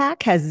 this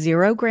pack has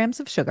 0 grams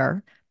of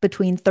sugar,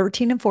 between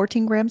 13 and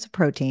 14 grams of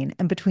protein,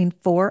 and between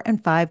 4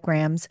 and 5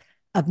 grams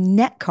of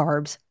net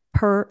carbs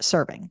per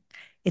serving.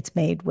 It's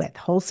made with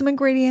wholesome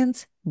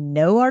ingredients,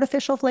 no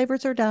artificial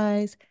flavors or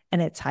dyes,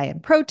 and it's high in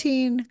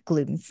protein,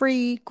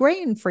 gluten-free,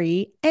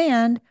 grain-free,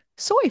 and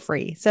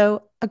soy-free.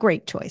 So a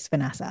great choice,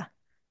 Vanessa.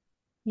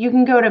 You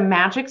can go to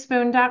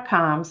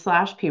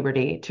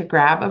magicspoon.com/puberty to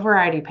grab a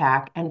variety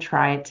pack and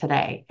try it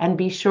today. And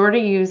be sure to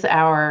use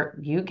our,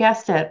 you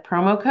guessed it,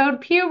 promo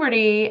code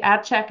PUBERTY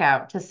at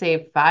checkout to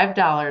save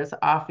 $5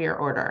 off your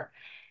order.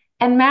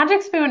 And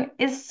Magic Spoon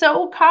is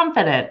so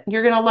confident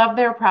you're going to love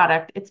their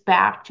product. It's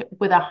backed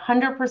with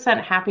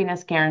 100%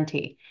 happiness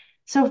guarantee.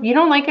 So if you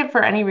don't like it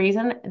for any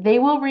reason, they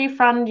will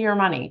refund your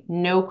money.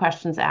 No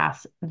questions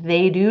asked.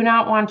 They do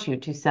not want you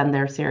to send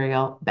their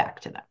cereal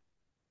back to them.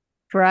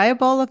 Try a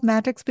bowl of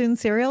Magic Spoon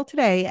cereal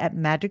today at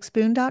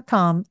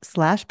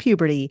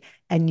magicspoon.com/puberty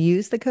and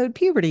use the code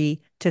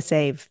PUBERTY to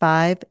save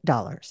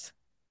 $5.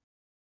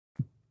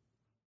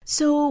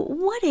 So,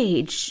 what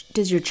age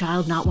does your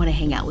child not want to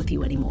hang out with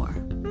you anymore?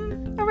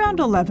 Around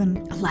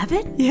 11.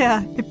 11?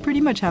 Yeah, it pretty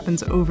much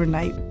happens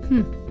overnight.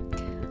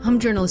 I'm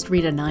journalist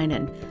Rita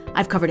Ninan.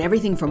 I've covered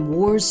everything from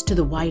wars to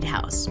the White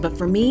House. But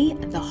for me,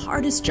 the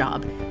hardest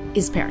job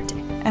is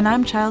parenting. And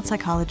I'm child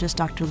psychologist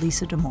Dr.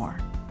 Lisa D'Amour.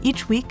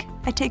 Each week,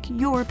 I take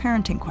your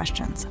parenting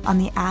questions on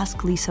the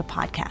Ask Lisa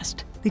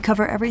podcast. We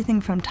cover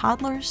everything from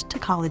toddlers to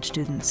college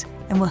students,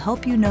 and we'll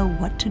help you know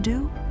what to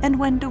do and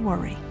when to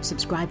worry.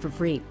 Subscribe for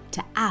free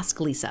to Ask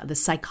Lisa, the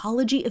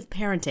psychology of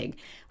parenting,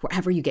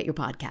 wherever you get your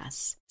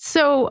podcasts.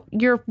 So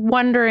you're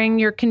wondering,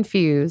 you're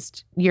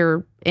confused,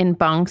 you're in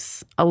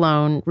bunks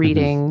alone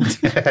reading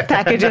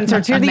Package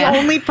inserts. You're the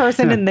only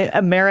person in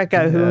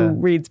America who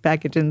reads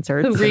package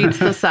inserts. who reads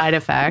the side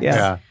effects.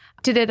 Yeah.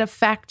 Did it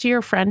affect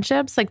your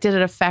friendships? Like, did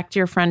it affect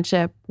your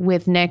friendship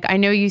with Nick? I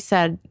know you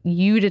said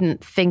you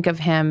didn't think of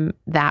him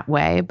that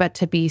way, but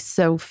to be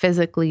so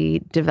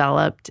physically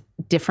developed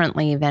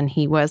differently than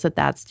he was at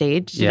that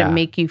stage, did it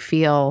make you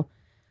feel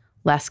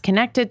less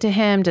connected to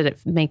him? Did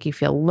it make you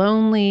feel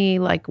lonely?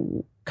 Like,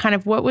 kind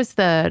of what was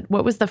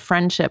the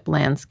friendship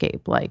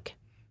landscape like?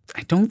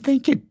 I don't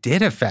think it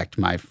did affect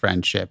my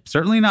friendship.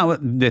 Certainly not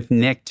with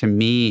Nick. To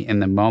me, in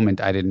the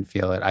moment, I didn't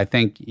feel it. I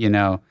think,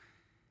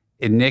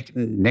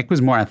 Nick was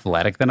more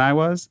athletic than I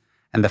was.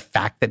 And the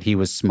fact that he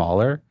was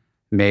smaller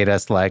made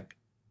us like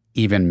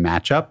even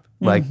match up.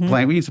 Like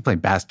we used to play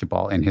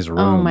basketball in his room,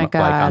 oh my God,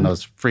 like on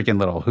those freaking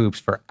little hoops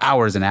for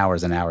hours and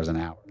hours and hours and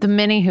hours. The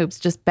mini hoops,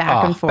 just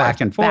back and forth,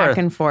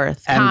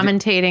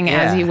 commentating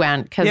as he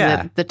went,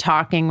 because the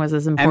talking was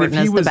as important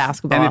as the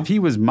basketball. And if he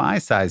was my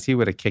size, he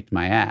would have kicked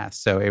my ass.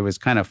 So it was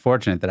kind of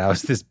fortunate that I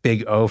was this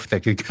big oaf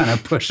that could kind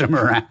of push him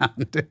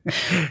around.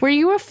 Were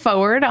you a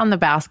forward on the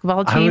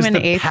basketball team in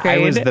 8th grade?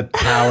 I was the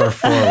power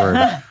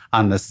forward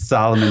on the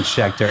Solomon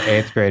Schechter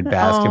 8th grade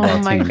basketball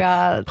team. Oh my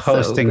God.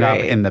 Posting up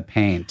in the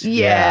paint.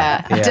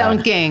 Yeah.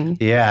 Dunking.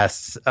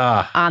 Yes.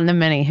 On the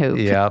mini hoop.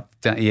 Yep.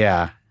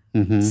 Yeah.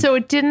 Mm-hmm. So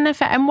it didn't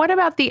affect. And what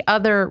about the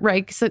other,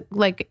 right? So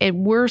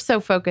we're so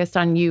focused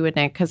on you and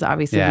Nick because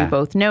obviously we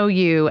both know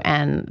you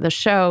and the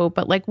show.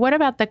 But like, what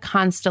about the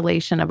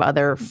constellation of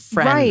other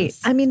friends? Right.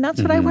 I mean,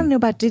 that's what I want to know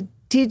about.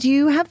 Did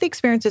you have the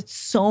experience that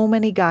so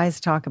many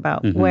guys talk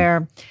about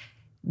where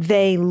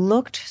they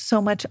looked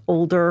so much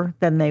older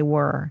than they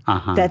were,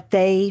 that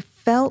they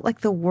felt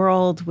like the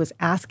world was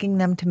asking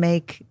them to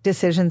make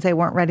decisions they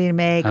weren't ready to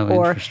make,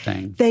 or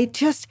they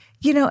just,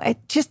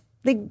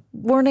 they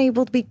weren't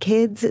able to be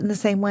kids in the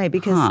same way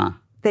because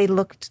they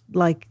looked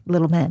like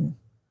little men?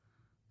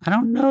 I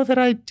don't know that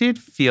I did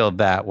feel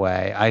that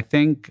way. I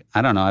think,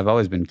 I don't know, I've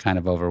always been kind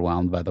of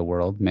overwhelmed by the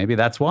world. Maybe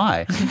that's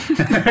why.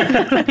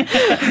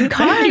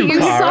 Cara,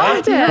 you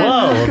solved it.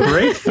 Whoa, a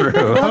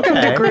breakthrough. Welcome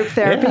to group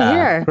therapy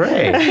here.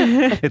 Great.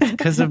 It's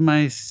because of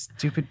my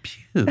stupid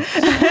pubes.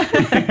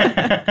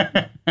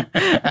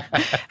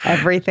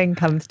 Everything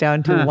comes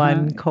down to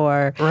one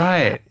core.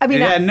 Right. I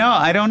mean,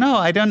 I don't know.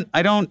 I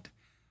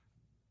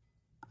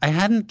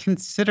hadn't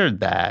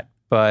considered that,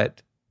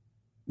 but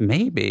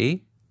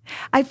maybe.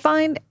 I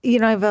find,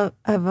 I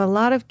have a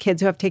lot of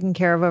kids who I've taken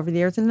care of over the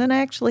years, and then I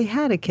actually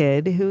had a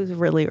kid who's a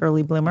really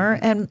early bloomer,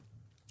 and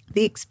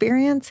the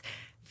experience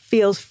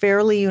feels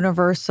fairly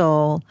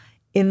universal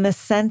in the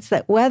sense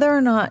that whether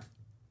or not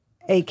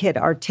a kid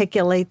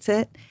articulates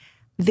it,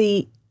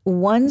 the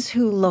ones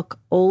who look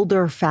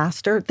older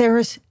faster,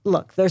 there's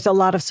a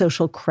lot of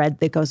social cred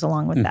that goes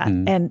along with that,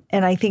 and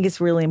I think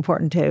it's really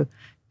important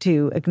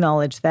to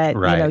acknowledge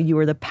that you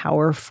were the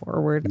power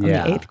forward on the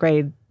 8th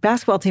grade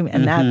basketball team,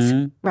 and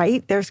that's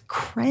right. There's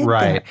cred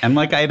there. And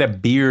like I had a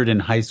beard in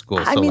high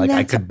school, so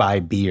I could buy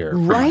beer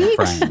from my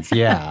friends.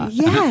 Yeah.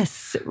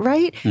 Yes,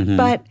 right.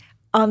 But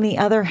on the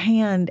other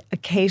hand,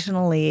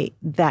 occasionally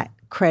that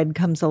cred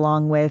comes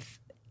along with,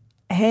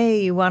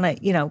 hey, you want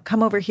to,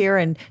 come over here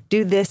and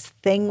do this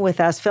thing with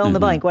us, fill in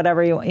the blank,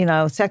 whatever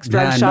sex,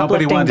 drugs, shoplifting,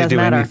 nobody wanted to do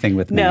matter. anything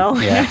with me. No.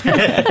 Yeah.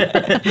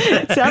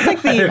 Sounds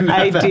like the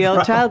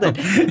ideal childhood.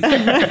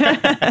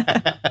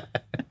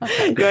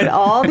 You had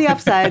all the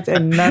upsides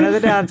and none of the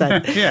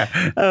downsides. Yeah.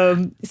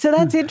 So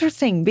that's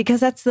interesting because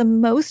that's the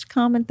most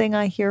common thing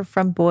I hear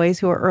from boys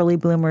who are early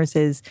bloomers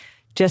is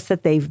just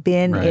that they've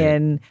been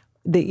in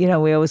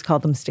we always call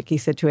them sticky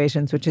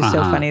situations, which is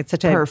so funny. It's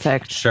such a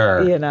perfect.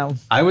 Sure.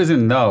 I was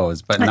in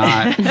those, but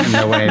not in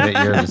the way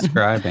that you're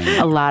describing.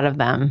 A lot of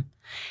them.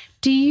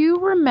 Do you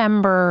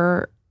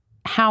remember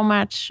how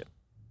much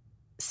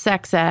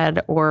sex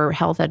ed or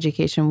health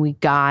education we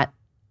got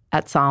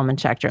at Solomon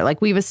Schechter?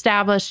 Like we've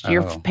established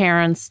your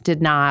parents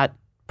did not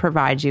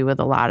provide you with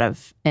a lot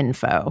of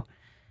info.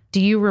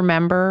 Do you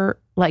remember,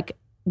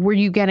 were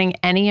you getting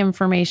any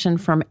information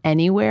from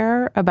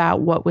anywhere about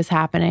what was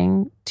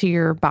happening to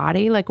your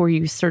body? Like, were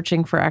you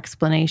searching for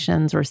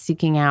explanations or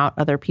seeking out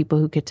other people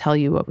who could tell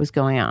you what was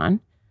going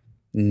on?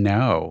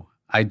 No,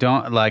 I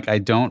don't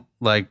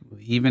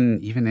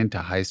even into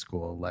high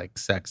school,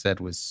 sex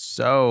ed was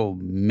so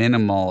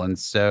minimal and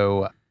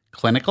so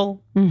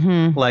clinical.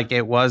 Like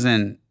it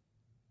wasn't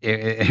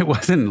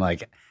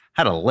like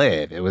how to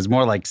live. It was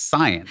more like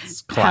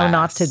science class. How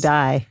not to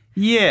die.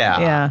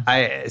 Yeah.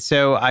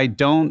 I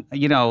don't,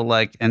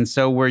 and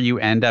so where you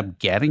end up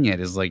getting it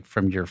is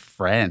from your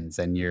friends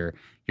and your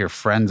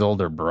friends'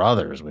 older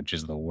brothers, which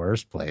is the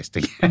worst place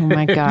to get it. Oh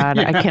my God.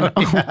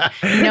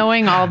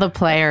 Knowing all the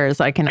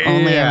players, I can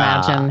only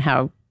imagine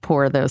how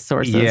poor those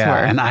sources were.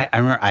 And I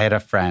remember I had a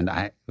friend,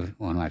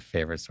 one of my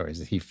favorite stories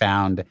is he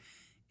found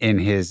in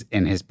his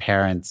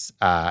parents,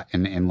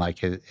 in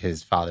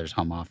his father's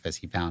home office,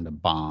 he found a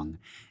bong,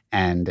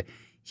 and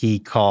he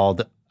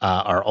called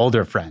our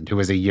older friend, who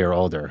was a year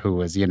older, who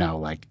was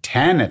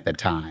 10 at the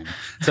time,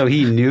 so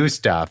he knew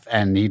stuff,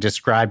 and he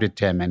described it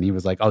to him, and he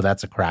was like, "Oh,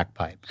 that's a crack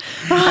pipe."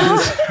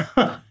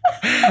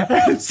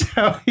 And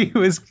so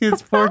his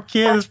poor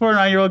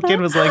 9-year-old kid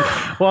was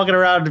like walking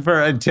around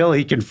until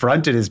he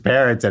confronted his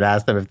parents and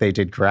asked them if they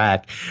did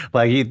crack.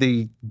 Like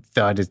he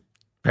thought his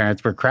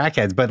parents were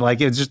crackheads, but like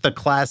it's just a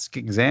classic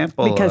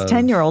example. Because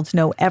 10-year-olds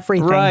know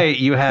everything. Right.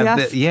 You have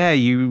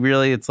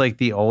it's like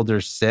the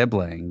older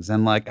siblings.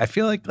 And like I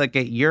feel like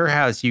at your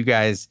house you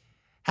guys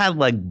had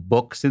like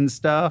books and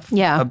stuff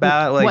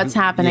about like what's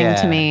happening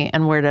to me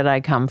and where did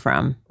I come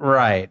from.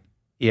 Right.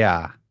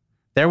 Yeah.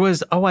 There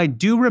was, I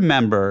do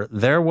remember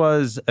there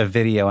was a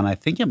video, and I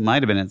think it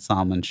might have been at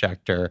Salman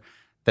Schechter,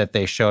 that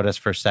they showed us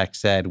for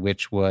sex ed,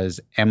 which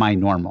was, Am I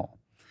Normal?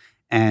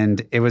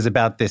 And it was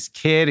about this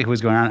kid who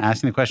was going around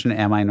asking the question,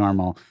 Am I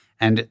normal?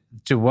 And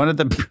to one of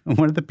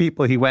the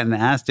people he went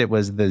and asked it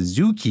was the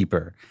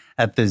zookeeper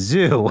at the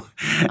zoo.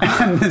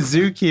 And the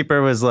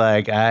zookeeper was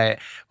like,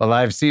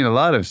 I've seen a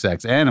lot of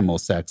sex, animal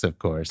sex, of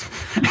course.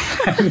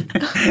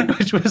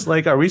 Which was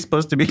like, are we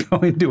supposed to be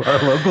going to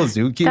our local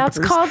zookeeper? That's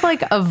called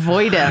like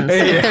avoidance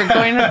if they're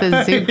going to the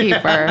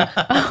zookeeper.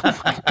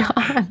 Oh my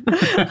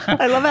God.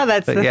 I love how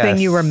that's the thing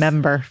you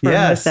remember from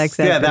the sex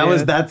ed. Yeah,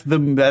 that's the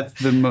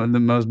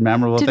most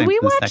memorable thing. Did we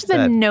from the watch sex the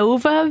ed.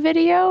 Nova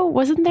video?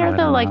 Wasn't there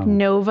the like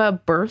Nova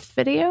birth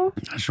video?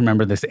 I just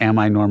remember this Am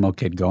I Normal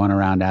kid going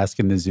around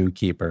asking the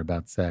zookeeper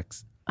about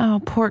sex.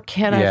 Oh, poor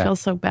kid. I feel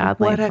so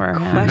badly for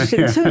him.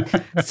 Question.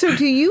 So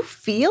do you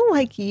feel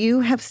like you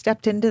have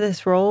stepped into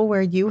this role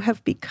where you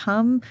have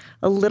become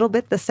a little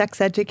bit the sex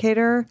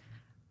educator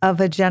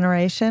of a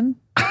generation?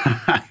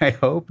 I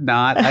hope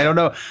not. I don't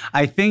know.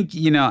 I think,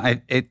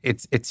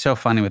 it's so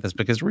funny with this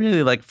because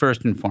really, like,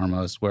 first and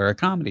foremost, we're a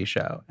comedy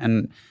show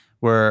and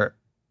we're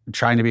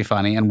trying to be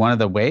funny. And one of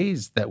the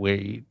ways that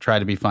we try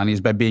to be funny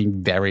is by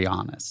being very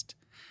honest.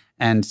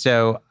 And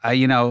so, I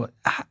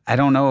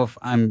don't know if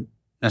I'm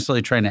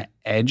necessarily trying to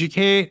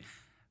educate,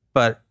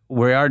 but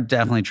we are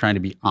definitely trying to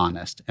be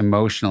honest,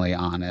 emotionally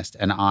honest,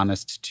 and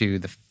honest to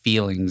the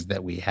feelings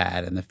that we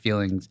had and the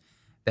feelings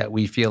that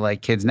we feel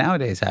like kids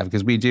nowadays have,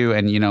 because we do.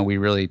 And, we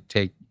really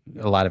take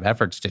a lot of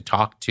efforts to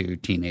talk to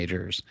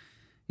teenagers,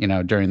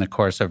 during the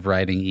course of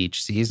writing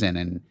each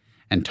season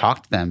and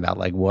talk to them about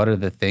like, what are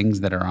the things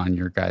that are on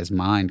your guys'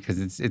 mind? Because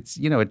it's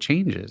it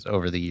changes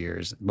over the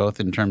years, both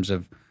in terms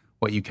of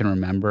what you can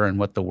remember and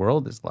what the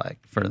world is like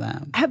for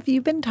them. Have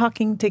you been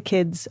talking to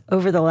kids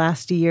over the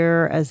last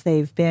year as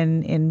they've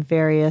been in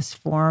various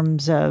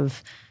forms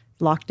of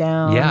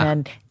lockdown?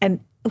 Yeah. And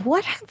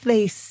what have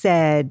they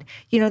said?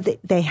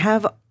 They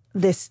have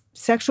this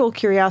sexual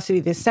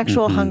curiosity, this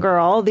sexual hunger,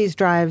 all these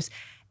drives,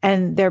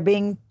 and they're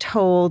being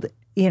told,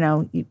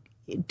 you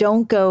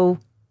don't go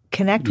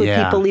connect with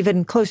people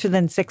even closer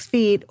than 6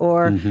 feet,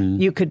 or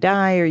you could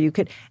die, or you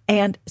could.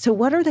 And so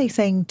what are they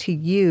saying to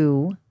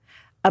you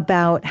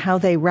about how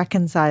they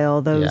reconcile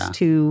those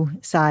two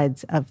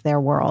sides of their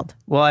world?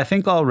 Well, I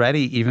think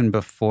already, even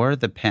before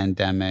the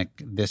pandemic,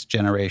 this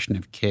generation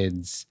of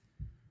kids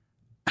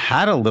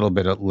had a little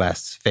bit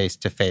less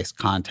face-to-face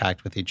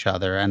contact with each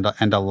other,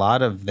 and a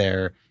lot of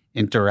their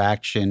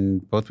interaction,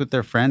 both with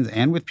their friends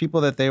and with people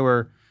that they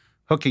were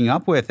hooking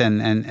up with, and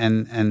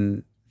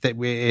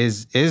that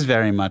is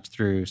very much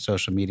through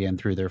social media and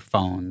through their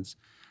phones.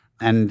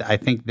 And I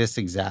think this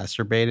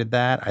exacerbated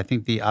that. I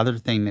think the other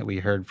thing that we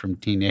heard from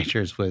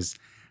teenagers was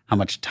how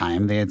much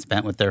time they had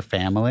spent with their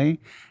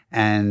family.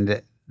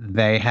 And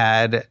they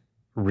had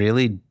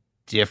really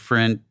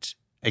different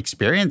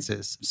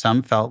experiences.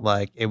 Some felt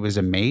like it was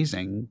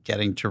amazing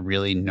getting to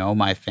really know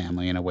my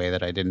family in a way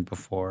that I didn't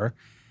before.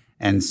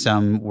 And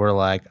some were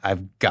like,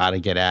 I've got to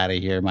get out of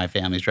here. My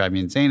family's driving me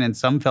insane. And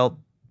some felt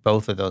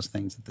both of those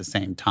things at the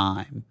same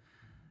time.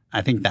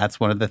 I think that's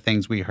one of the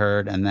things we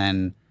heard. And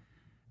then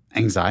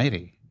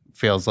anxiety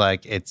feels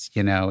like it's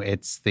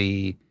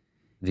the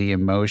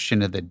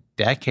emotion of the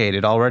decade.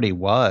 It already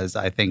was,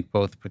 I think,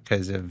 both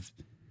because of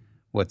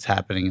what's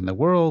happening in the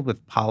world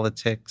with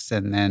politics,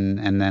 and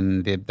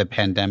then the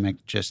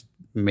pandemic just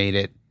made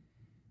it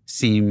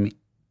seem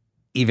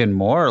even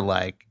more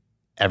like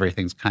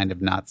everything's kind of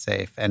not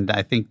safe. And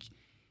I think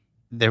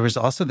there was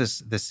also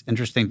this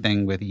interesting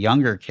thing with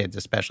younger kids,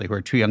 especially who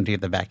are too young to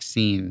get the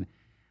vaccine,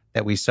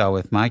 that we saw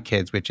with my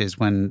kids, which is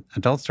when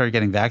adults started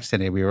getting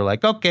vaccinated, we were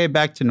like, okay,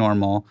 back to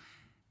normal.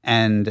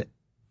 And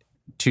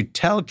to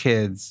tell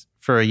kids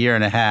for a year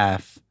and a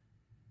half,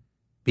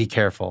 be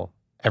careful,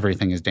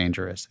 everything is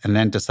dangerous. And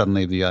then to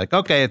suddenly be like,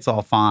 okay, it's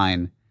all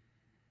fine.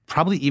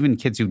 Probably even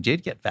kids who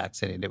did get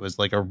vaccinated, it was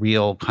like a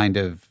real kind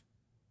of,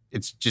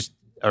 it's just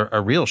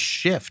a real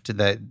shift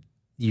that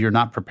you're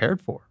not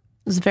prepared for.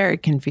 It was very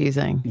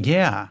confusing.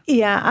 Yeah.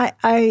 Yeah,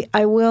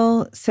 I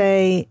will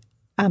say,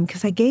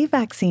 because I gave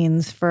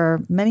vaccines for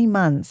many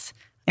months,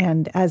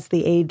 and as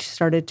the age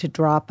started to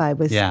drop, I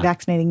was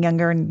vaccinating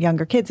younger and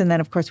younger kids. And then,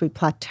 of course, we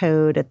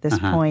plateaued at this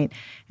point,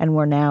 and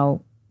we're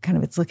now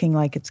it's looking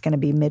like it's going to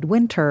be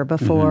midwinter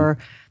before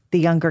the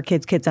younger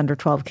kids under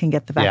 12 can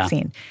get the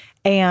vaccine.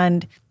 Yeah.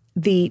 And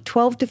the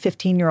 12 to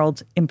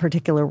 15-year-olds in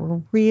particular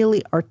were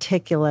really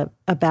articulate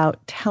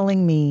about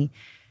telling me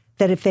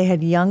that if they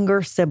had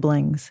younger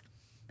siblings,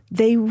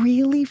 they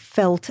really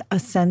felt a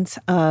sense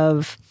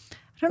of,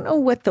 I don't know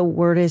what the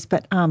word is,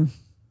 but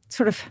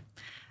sort of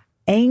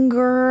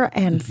anger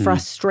and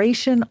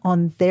frustration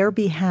on their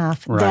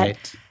behalf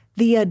that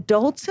the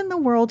adults in the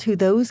world who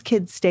those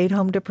kids stayed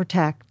home to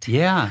protect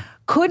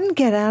couldn't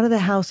get out of the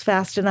house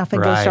fast enough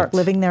and go start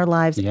living their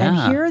lives. And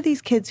here are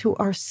these kids who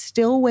are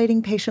still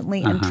waiting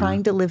patiently and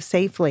trying to live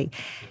safely.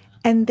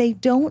 And they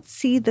don't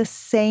see the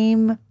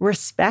same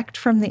respect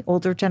from the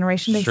older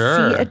generation. They see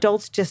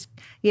adults just,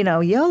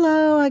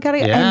 YOLO, I got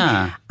to.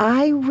 And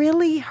I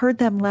really heard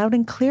them loud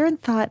and clear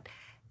and thought,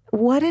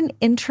 what an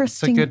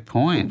interesting. That's a good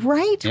point.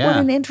 Right? Yeah. What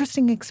an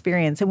interesting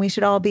experience. And we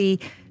should all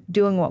be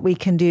doing what we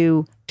can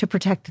do to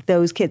protect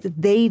those kids.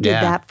 They did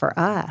that for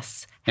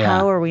us. Yeah.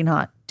 How are we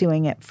not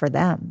doing it for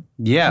them?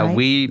 Yeah,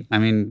 right?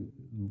 And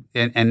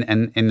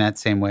in that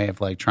same way of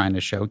like trying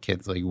to show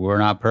kids like we're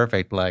not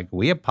perfect, like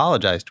we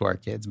apologize to our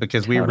kids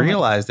because we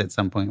realized at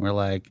some point we're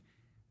like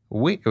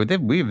we've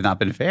not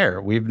been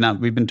fair. We've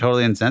been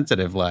totally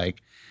insensitive,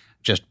 like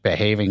just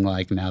behaving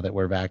like now that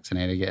we're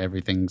vaccinated,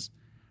 everything's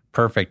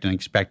perfect and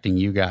expecting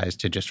you guys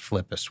to just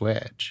flip a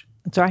switch.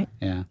 That's right.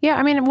 Yeah. Yeah.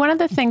 I mean, one of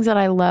the things that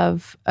I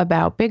love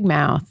about Big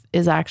Mouth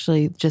is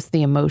actually just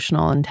the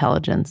emotional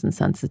intelligence and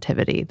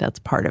sensitivity that's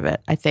part of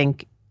it. I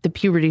think the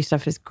puberty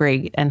stuff is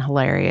great and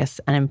hilarious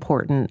and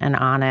important and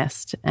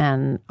honest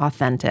and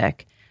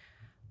authentic.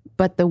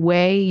 But the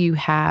way you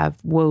have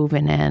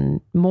woven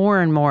in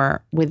more and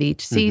more with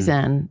each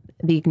season,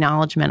 the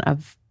acknowledgement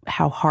of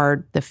how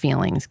hard the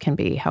feelings can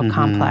be, how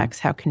complex,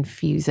 how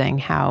confusing,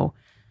 how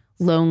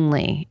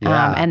lonely.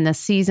 And the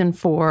season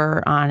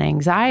 4 on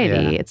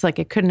anxiety, it's like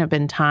it couldn't have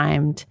been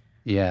timed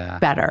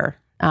better.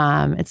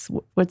 It's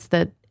what's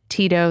the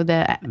Tito,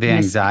 the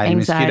anxiety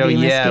mosquito.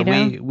 Yeah,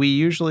 mosquito? we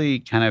usually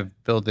kind of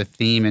build a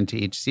theme into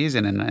each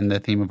season, and the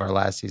theme of our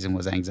last season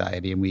was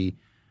anxiety, and we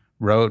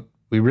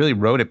really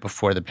wrote it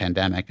before the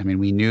pandemic. I mean,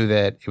 we knew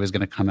that it was going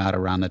to come out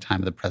around the time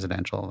of the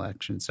presidential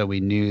election, so we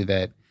knew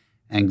that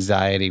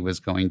anxiety was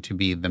going to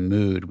be the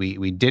mood.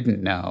 We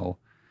didn't know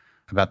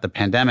about the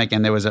pandemic,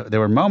 and there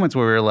were moments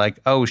where we were like,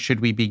 oh, should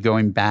we be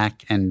going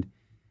back and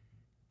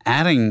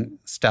adding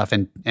stuff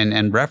and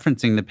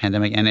referencing the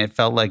pandemic? And it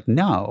felt like,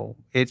 no,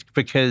 it's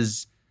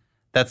because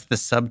that's the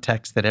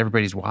subtext that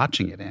everybody's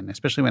watching it in,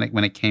 especially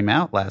when it came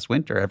out last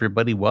winter.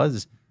 Everybody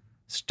was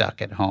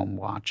stuck at home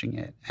watching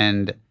it.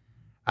 And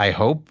I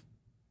hope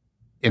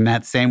in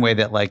that same way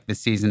that like the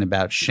season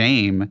about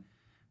shame,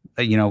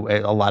 a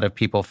lot of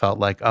people felt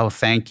like, oh,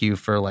 thank you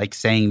for like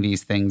saying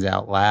these things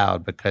out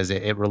loud because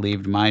it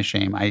relieved my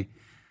shame.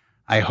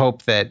 I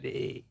hope that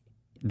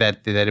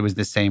it was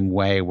the same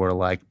way where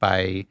like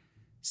by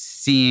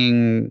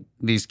seeing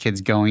these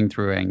kids going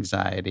through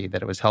anxiety,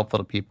 that it was helpful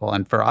to people.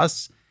 And for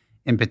us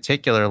in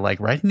particular, like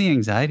writing the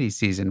anxiety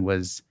season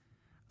was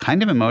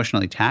kind of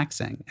emotionally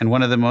taxing. And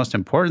one of the most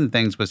important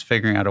things was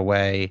figuring out a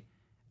way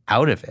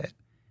out of it.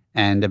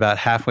 And about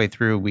halfway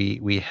through,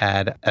 we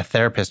had a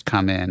therapist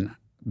come in,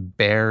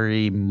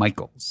 Barry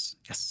Michaels.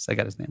 Yes, I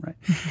got his name right.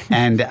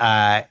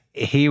 And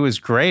he was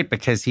great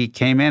because he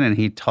came in and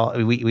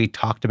we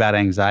talked about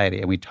anxiety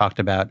and we talked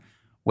about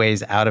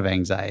ways out of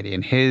anxiety.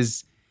 And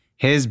his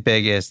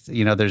biggest,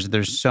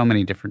 there's so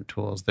many different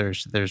tools.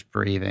 There's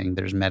breathing,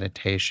 there's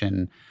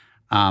meditation,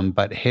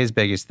 but his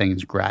biggest thing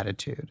is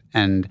gratitude,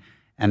 and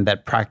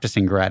that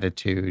practicing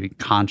gratitude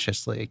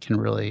consciously can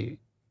really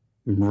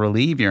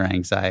relieve your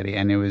anxiety.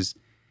 And it was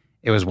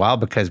wild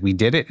because we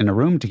did it in a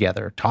room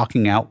together,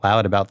 talking out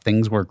loud about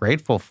things we're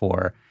grateful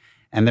for.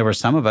 And there were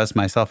some of us,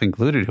 myself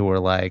included, who were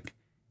like,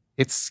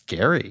 it's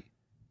scary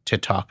to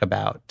talk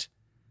about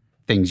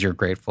things you're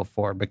grateful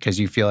for because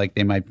you feel like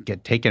they might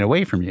get taken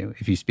away from you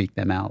if you speak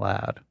them out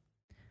loud.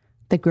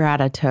 The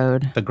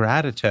gratitude.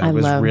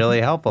 Was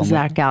really helpful.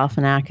 Zach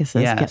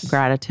Galifianakis'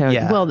 gratitude.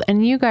 Yeah. Well,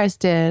 and you guys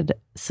did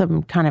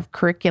some kind of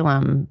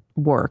curriculum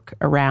work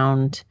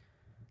around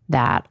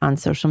that on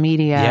social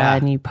media,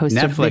 and you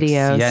posted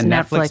videos. Yeah,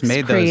 Netflix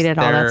made created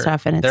all that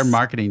stuff, and their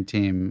marketing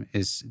team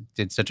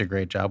did such a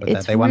great job with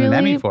that. They won an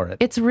Emmy for it.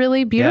 It's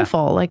really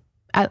beautiful. Yeah. Like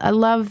I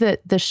love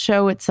that the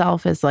show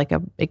itself is like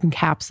a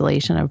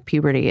encapsulation of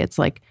puberty. It's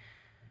like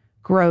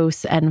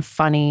gross and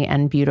funny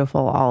and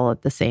beautiful all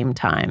at the same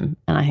time,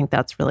 and I think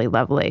that's really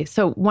lovely.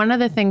 So one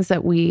of the things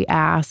that we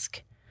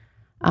asked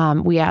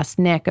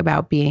Nick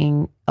about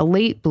being a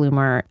late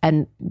bloomer,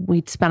 and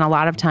we spent a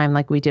lot of time,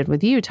 like we did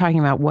with you, talking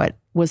about what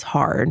was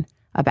hard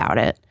about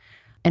it.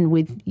 And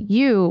with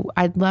you,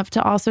 I'd love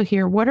to also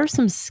hear what are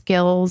some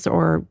skills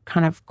or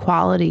kind of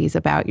qualities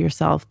about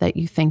yourself that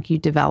you think you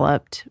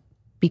developed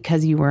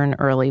because you were an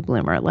early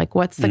bloomer? Like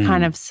what's the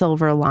kind of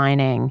silver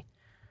lining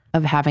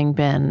of having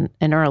been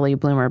an early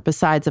bloomer,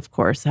 besides, of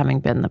course, having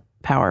been the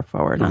power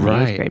forward on the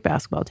 8th grade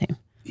basketball team?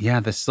 Yeah,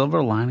 the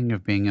silver lining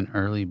of being an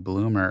early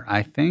bloomer,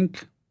 I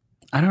think,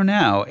 I don't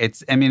know.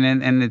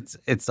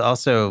 It's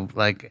also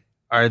like,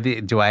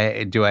 do I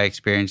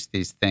experience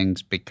these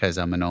things because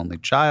I'm an only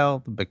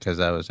child, because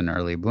I was an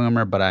early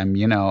bloomer? But I'm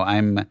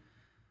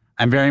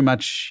very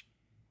much,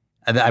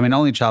 I'm an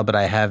only child, but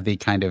I have the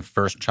kind of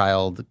first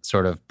child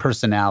sort of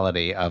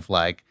personality of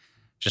like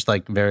just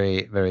like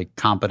very, very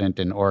competent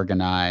and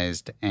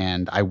organized.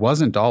 And I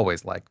wasn't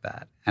always like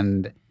that.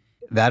 And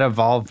that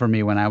evolved for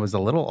me when I was a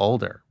little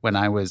older, when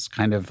I was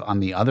kind of on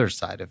the other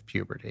side of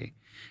puberty.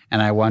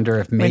 And I wonder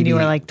if maybe... When you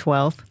were like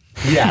 12?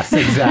 Yes,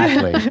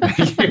 exactly.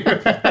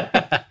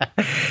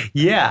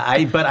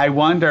 Yeah, but I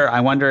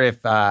wonder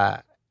if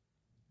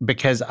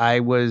because I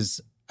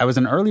was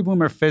an early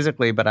bloomer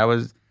physically, but I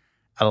was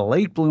a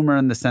late bloomer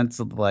in the sense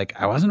of like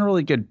I wasn't a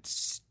really good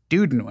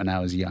student when I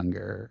was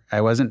younger.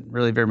 I wasn't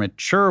really very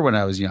mature when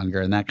I was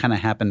younger, and that kind of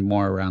happened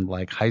more around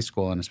like high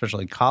school and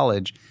especially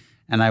college.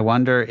 And I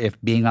wonder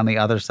if being on the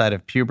other side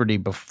of puberty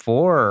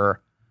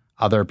before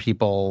other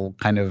people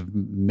kind of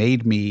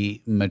made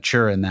me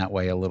mature in that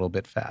way a little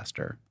bit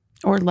faster.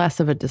 Or less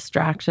of a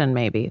distraction,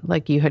 maybe.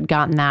 Like you had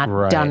gotten that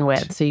done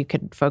with, so you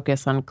could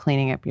focus on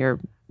cleaning up your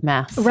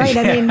mess. Right.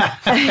 I mean,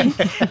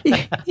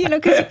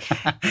 because...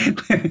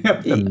 Cleaning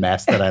up the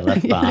mess that I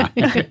left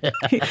behind.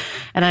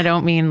 And I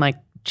don't mean like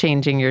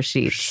changing your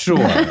sheets. Sure.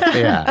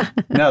 Yeah.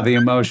 No, the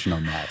emotional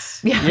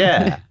mess.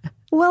 Yeah.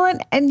 Well,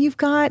 and you've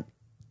got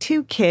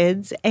 2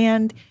 kids,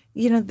 and,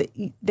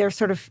 they're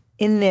sort of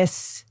in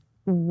this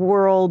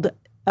world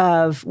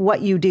of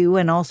what you do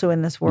and also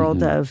in this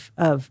world of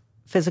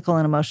physical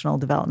and emotional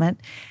development.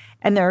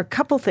 And there are a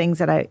couple things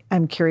that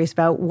I'm curious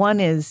about. One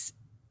is,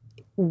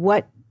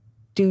 what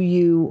do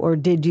you or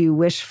did you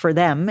wish for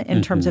them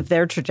in terms of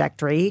their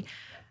trajectory?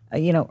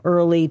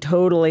 Early,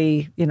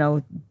 totally,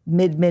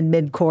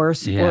 mid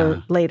course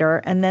or later.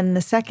 And then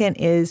the second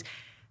is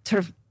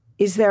sort of,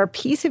 is there a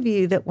piece of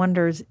you that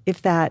wonders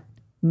if that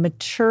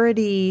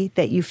maturity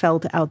that you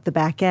felt out the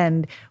back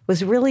end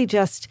was really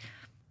just,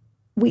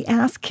 we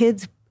ask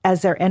kids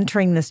as they're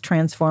entering this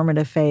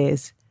transformative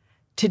phase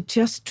to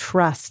just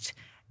trust.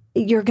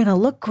 You're going to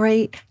look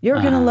great. You're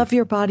going to love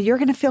your body. You're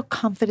going to feel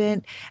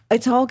confident.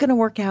 It's all going to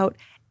work out.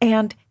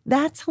 And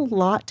that's a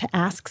lot to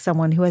ask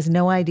someone who has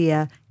no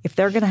idea if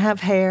they're going to have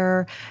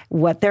hair,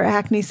 what their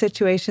acne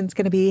situation is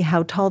going to be,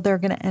 how tall they're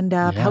going to end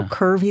up, how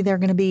curvy they're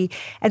going to be.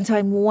 And so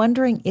I'm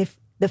wondering if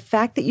the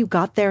fact that you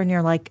got there and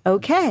you're like,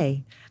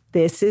 okay,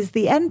 this is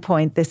the end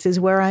point. This is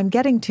where I'm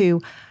getting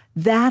to.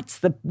 That's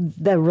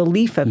the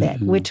relief of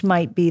it, which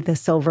might be the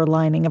silver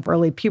lining of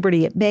early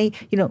puberty. It may,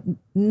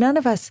 none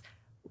of us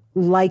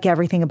like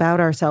everything about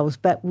ourselves,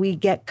 but we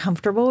get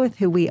comfortable with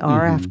who we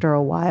are after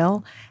a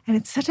while. And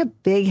it's such a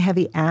big,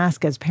 heavy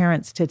ask as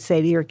parents to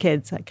say to your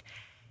kids, like,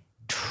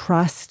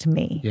 trust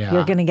me. Yeah.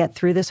 You're going to get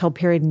through this whole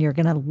period and you're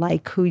going to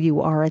like who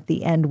you are at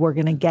the end. We're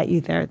going to get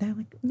you there. They're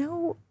like,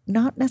 no,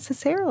 not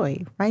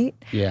necessarily, right?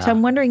 Yeah. So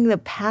I'm wondering the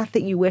path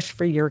that you wish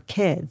for your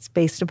kids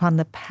based upon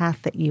the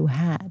path that you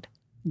had.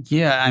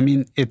 Yeah, I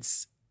mean,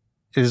 it's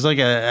like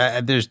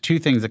there's 2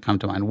 things that come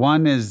to mind.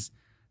 One is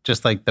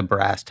just like the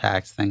brass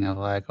tacks thing of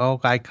like, oh,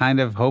 I kind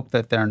of hope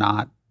that they're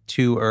not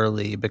too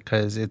early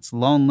because it's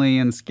lonely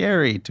and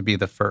scary to be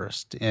the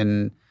first.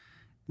 And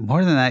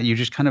more than that, you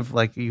just kind of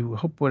like, you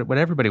hope what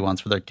everybody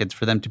wants for their kids,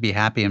 for them to be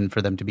happy and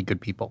for them to be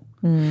good people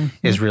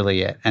is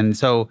really it. And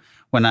so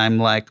when I'm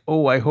like,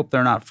 oh, I hope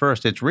they're not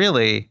first, it's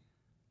really,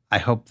 I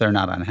hope they're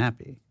not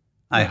unhappy.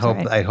 I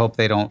hope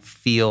they don't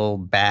feel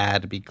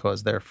bad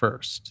because they're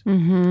first.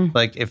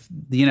 Like if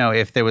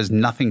there was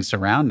nothing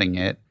surrounding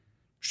it,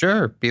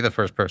 sure, be the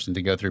first person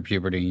to go through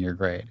puberty and you're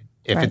great.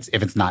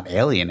 If it's not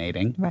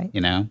alienating,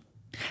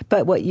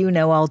 But what you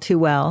know all too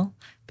well,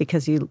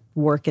 because you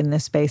work in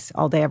this space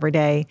all day, every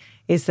day,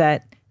 is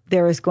that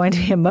there is going to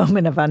be a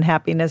moment of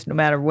unhappiness no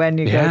matter when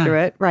you go through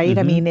it, right?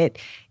 I mean,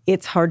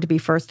 it's hard to be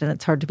first and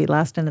it's hard to be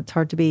last and it's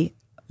hard to be,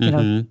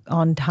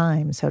 on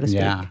time, so to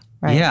speak. Yeah.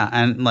 Right. Yeah.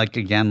 And I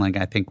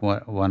think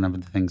one of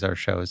the things our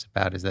show is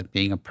about is that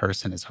being a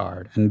person is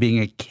hard. And being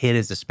a kid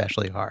is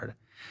especially hard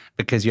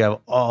because you have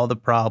all the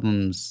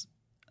problems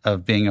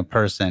of being a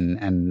person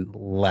and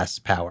less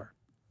power.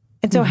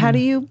 And so how do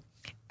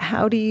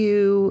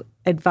you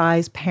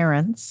advise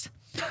parents?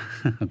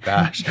 Oh,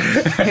 gosh.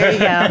 Here you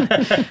go.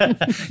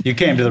 You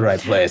came to the right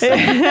place.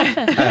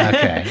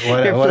 Okay.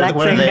 What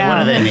do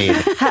they need?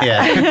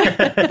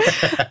 Yeah.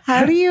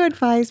 How do you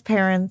advise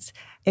parents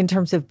in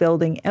terms of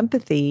building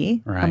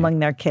empathy among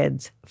their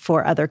kids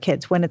for other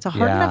kids when it's a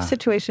hard enough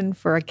situation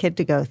for a kid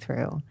to go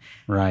through?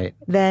 Right.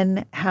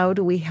 Then how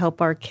do we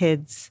help our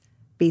kids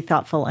be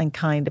thoughtful and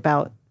kind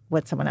about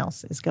what someone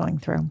else is going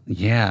through?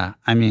 Yeah.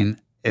 I mean,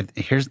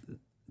 here's,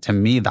 to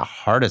me, the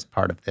hardest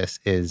part of this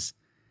is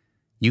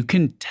you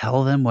can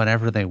tell them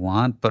whatever they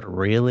want, but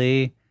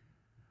really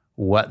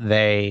what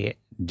they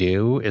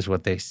do is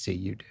what they see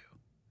you do.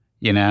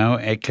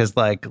 Because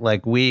like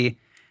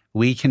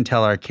we can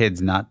tell our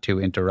kids not to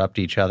interrupt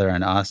each other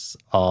and us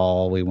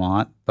all we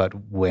want, but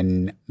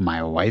when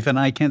my wife and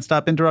I can't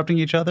stop interrupting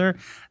each other,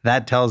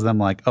 that tells them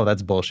like, oh,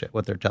 that's bullshit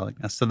what they're telling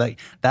us. So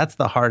that's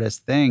the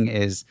hardest thing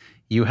is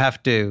you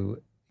have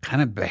to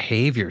kind of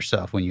behave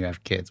yourself when you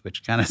have kids,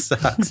 which kind of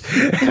sucks.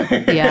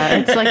 Yeah,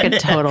 it's like a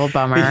total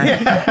bummer.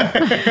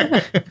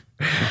 Yeah.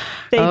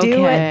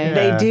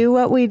 They do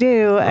what we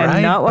do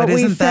and not what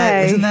we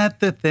say. Isn't that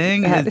the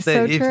thing? That is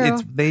so true.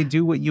 They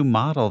do what you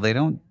model. They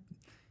don't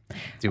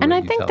do And what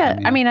I you think tell that,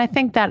 them, yeah. I mean, I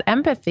think that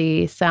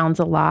empathy sounds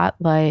a lot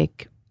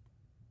like,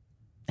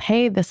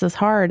 hey, this is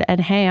hard.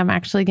 And hey, I'm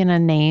actually going to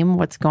name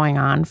what's going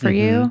on for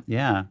you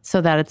Yeah.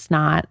 so that it's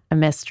not a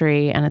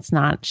mystery and it's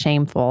not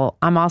shameful.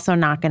 I'm also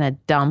not going to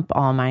dump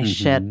all my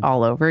shit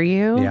all over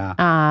you.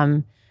 Yeah.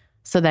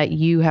 So that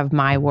you have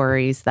my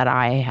worries that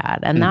I had.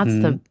 And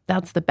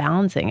that's the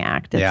balancing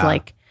act. It's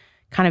like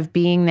kind of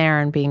being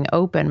there and being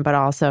open, but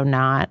also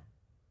not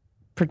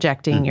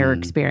projecting your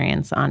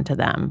experience onto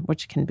them,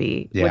 which can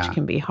be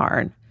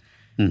hard.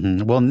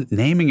 Well,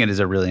 naming it is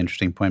a really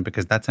interesting point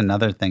because that's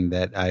another thing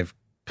that I've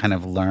kind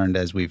of learned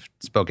as we've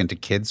spoken to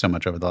kids so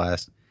much over the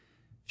last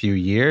few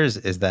years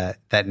is that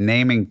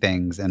naming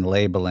things and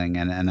labeling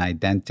and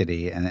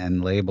identity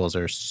and labels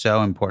are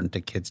so important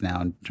to kids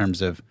now in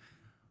terms of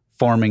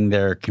forming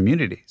their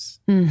communities.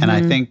 And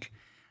I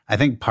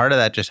think part of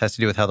that just has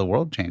to do with how the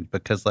world changed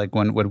because like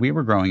when we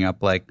were growing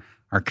up, like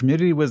our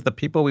community was the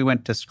people we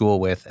went to school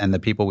with and the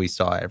people we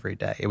saw every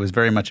day. It was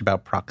very much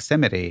about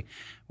proximity.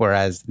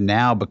 Whereas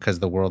now, because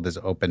the world has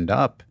opened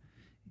up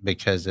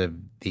because of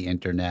the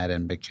internet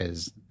and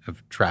because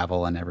of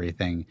travel and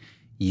everything,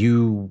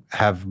 you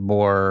have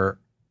more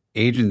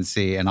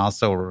agency and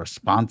also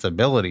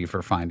responsibility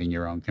for finding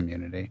your own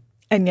community.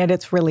 And yet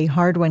it's really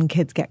hard when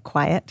kids get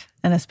quiet,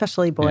 and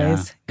especially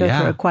boys go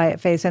through a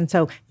quiet phase. And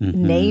so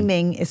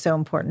naming is so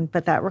important,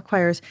 but that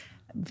requires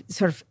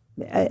sort of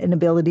an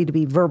ability to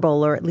be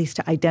verbal or at least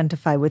to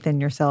identify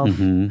within yourself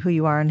who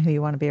you are and who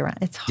you want to be around.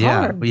 It's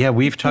hard. Yeah,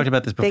 we've talked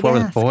about this before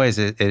with boys.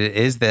 It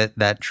is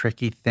that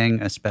tricky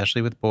thing,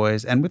 especially with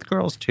boys and with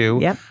girls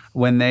too.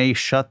 When they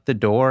shut the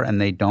door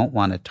and they don't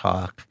want to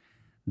talk,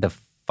 the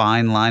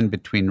fine line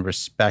between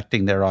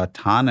respecting their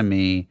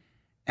autonomy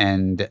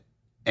and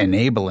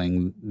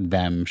enabling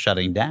them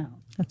shutting down.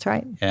 That's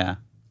right. Yeah.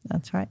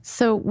 That's right.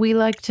 So we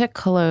like to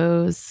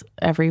close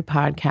every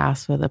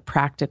podcast with a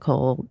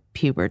practical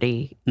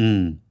puberty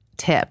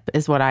tip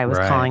is what I was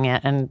calling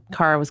it. And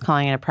Cara was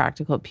calling it a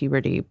practical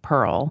puberty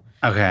pearl.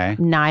 Okay.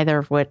 Neither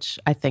of which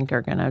I think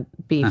are going to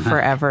be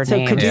forever So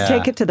named. could you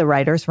take it to the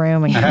writer's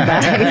room and come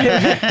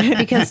back?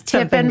 Because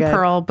tip Something and good.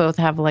 pearl both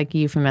have like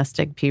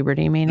euphemistic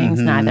puberty meanings,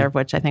 neither of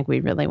which I think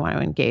we really want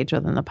to engage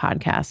with in the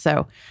podcast.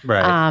 So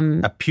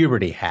a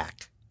puberty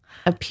hack.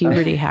 a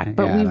puberty hack,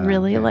 but we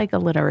really like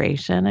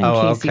alliteration in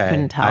case you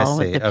couldn't tell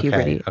with the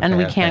puberty. And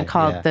we can't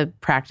call it the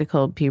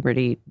practical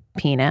puberty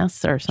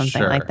penis or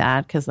something like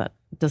that because that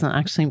doesn't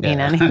actually mean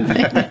anything.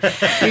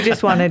 You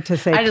just wanted to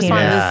say I just penis.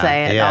 wanted to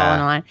say it all in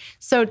a line.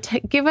 So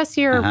give us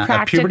your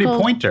practical... A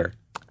puberty pointer.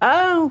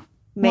 Oh,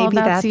 maybe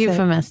well, that's it.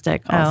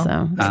 euphemistic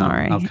also.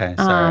 Sorry. Okay,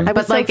 sorry.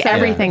 But like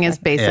everything is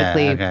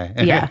basically...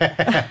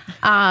 Yeah.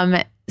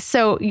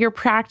 So your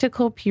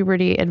practical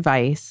puberty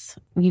advice,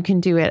 you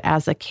can do it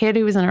as a kid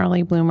who is an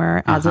early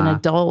bloomer, as an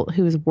adult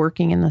who's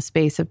working in the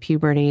space of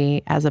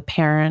puberty, as a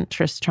parent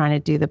just trying to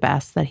do the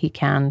best that he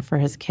can for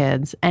his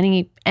kids.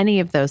 Any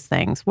of those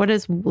things. What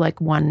is like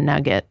one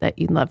nugget that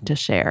you'd love to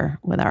share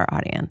with our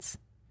audience?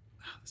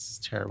 This is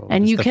terrible.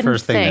 And It's you the can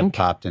first thing think- that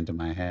popped into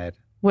my head.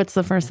 What's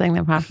the first thing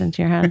that popped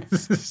into your head?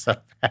 This is so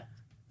bad.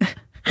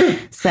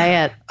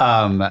 Say it.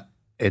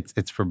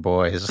 It's for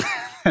boys.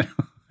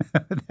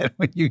 That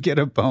when you get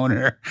a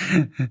boner,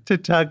 to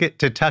tuck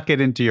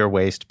it into your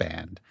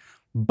waistband.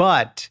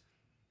 But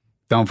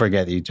don't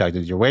forget that you tucked it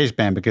into your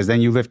waistband because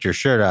then you lift your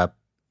shirt up,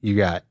 you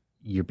got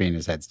your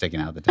penis head sticking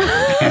out the top.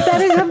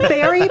 That is a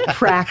very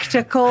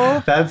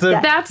practical. That's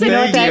exactly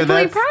practical.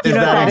 Is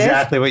that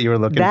exactly what you were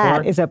looking for?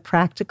 That is a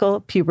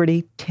practical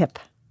puberty tip.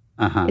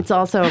 It's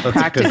also a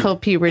practical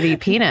puberty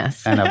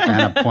penis. And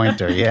a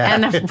pointer, yeah.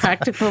 And a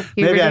practical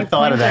puberty Maybe I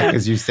thought of that pointer.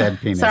 because you said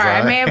penis. Sorry,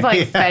 I may have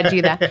like fed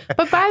you that.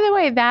 But by the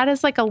way, that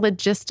is like a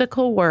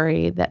logistical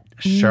worry that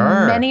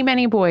many,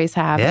 many boys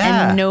have.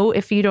 Yeah. And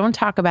if you don't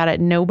talk about it,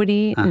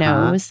 nobody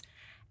knows.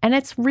 And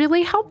it's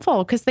really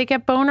helpful because they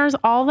get boners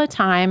all the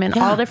time in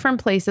all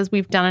different places.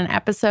 We've done an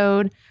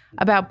episode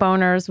about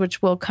boners,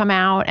 which will come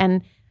out.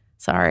 And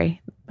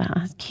sorry,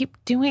 keep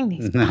doing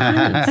these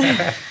puns.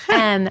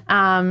 And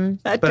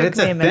but it's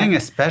a thing,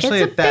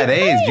 especially at that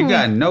age. You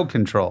got no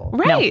control.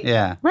 Right.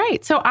 Yeah.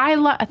 Right. So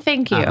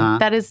thank you.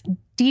 That is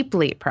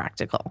deeply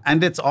practical.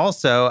 And it's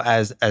also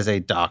as a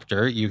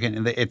doctor,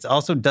 it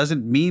also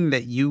doesn't mean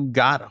that you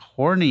got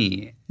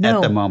horny at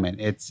the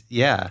moment. It's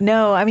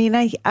No, I mean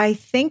I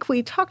think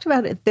we talked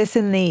about this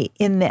in the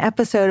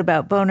episode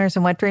about boners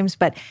and wet dreams,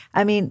 but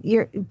I mean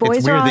your boys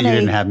it's are weird on that you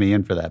didn't have me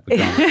in for that. But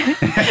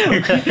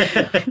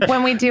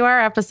when we do our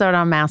episode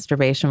on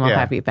masturbation, we'll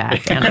have you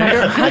back.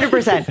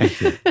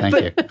 100%.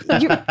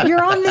 Thank you.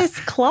 You're on this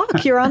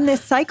clock. You're on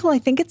this cycle. I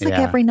think it's like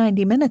every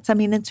 90 minutes. I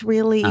mean, it's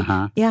really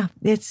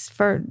it's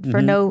for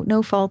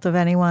no fault of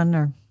anyone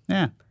or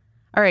All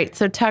right,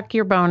 so tuck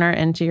your boner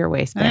into your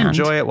waistband. And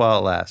enjoy it while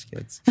it lasts,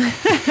 kids.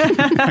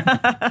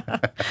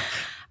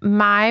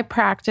 My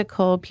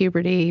practical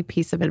puberty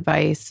piece of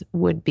advice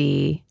would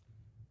be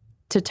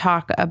to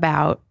talk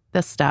about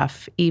the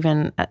stuff,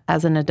 even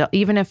as an adult,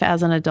 even if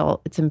as an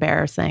adult it's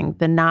embarrassing,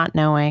 the not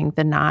knowing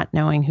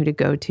who to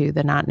go to,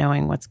 the not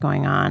knowing what's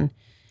going on.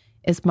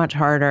 is much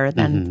harder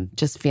than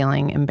just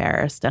feeling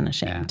embarrassed and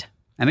ashamed. Yeah.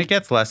 And it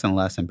gets less and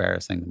less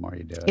embarrassing the more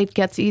you do it. It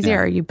gets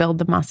easier. You build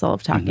the muscle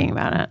of talking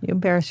about it. You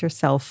embarrass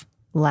yourself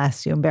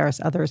less, you embarrass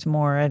others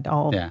more. It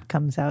all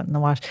comes out in the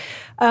wash.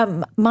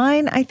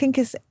 Mine, I think,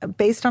 is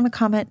based on a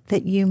comment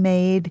that you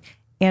made,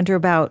 Andrew,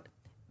 about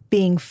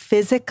being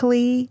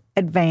physically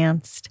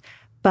advanced,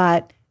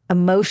 but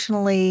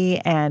emotionally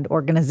and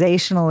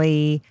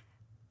organizationally,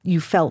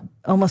 you felt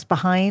almost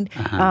behind.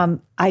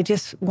 I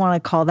just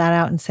want to call that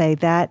out and say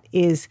that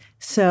is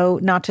so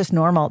not just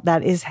normal.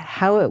 That is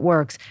how it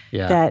works.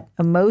 Yeah. That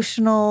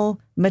emotional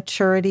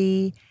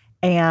maturity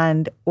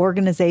and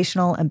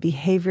organizational and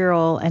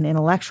behavioral and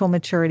intellectual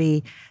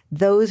maturity,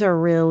 those are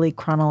really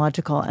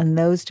chronological and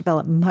those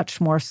develop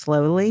much more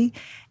slowly.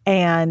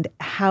 And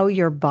how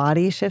your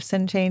body shifts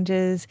and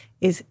changes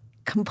is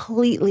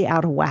completely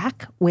out of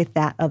whack with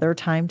that other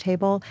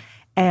timetable.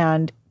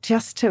 And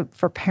just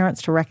for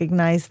parents to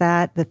recognize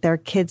that their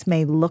kids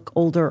may look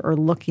older or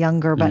look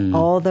younger, but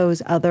all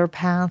those other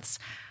paths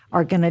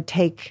are going to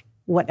take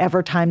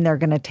whatever time they're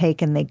going to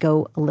take, and they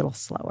go a little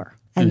slower.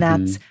 And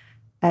that's,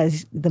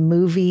 as the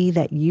movie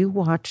that you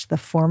watched, the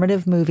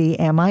formative movie,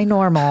 Am I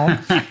Normal?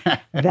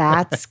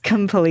 That's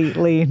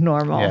completely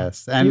normal.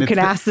 Yes. And you can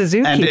ask the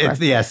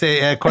zookeeper.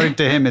 And according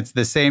to him, it's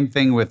the same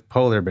thing with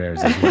polar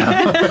bears as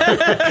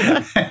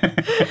well.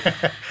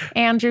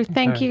 Andrew,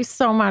 thank you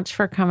so much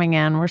for coming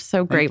in. We're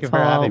so grateful.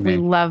 Thank you for having me.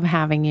 We love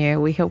having you.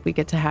 We hope we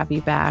get to have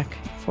you back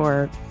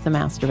for the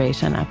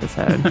masturbation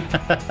episode.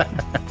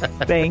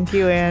 Thank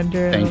you,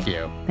 Andrew. Thank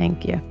you.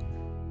 Thank you.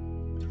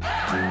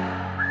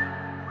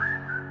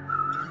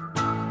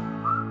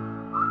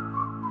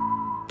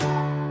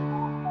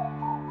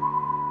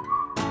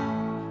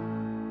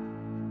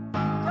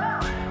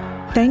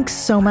 Thanks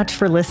so much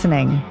for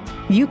listening.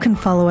 You can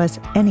follow us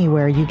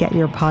anywhere you get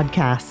your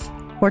podcasts,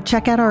 or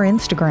check out our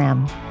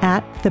Instagram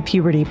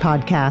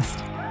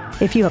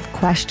 @thepubertypodcast. If you have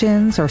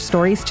questions or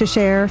stories to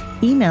share,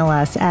 email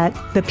us at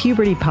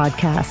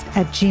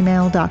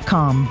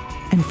thepubertypodcast@gmail.com.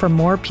 And for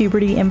more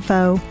puberty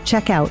info,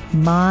 check out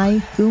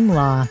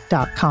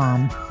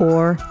myumla.com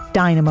or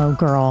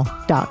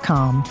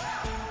dynamogirl.com.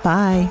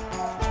 Bye.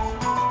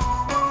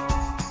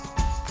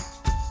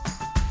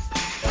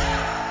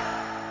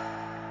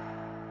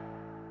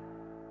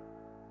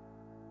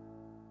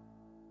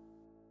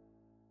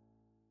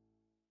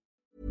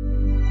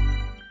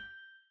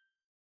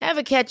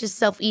 Ever catch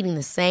yourself eating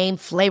the same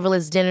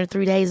flavorless dinner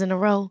 3 days in a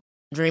row?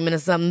 Dreaming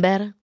of something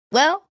better?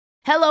 Well,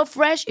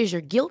 HelloFresh is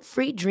your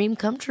guilt-free dream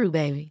come true,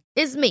 baby.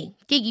 It's me,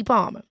 Keke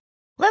Palmer.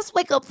 Let's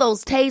wake up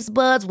those taste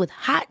buds with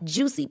hot,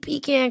 juicy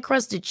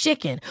pecan-crusted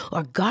chicken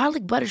or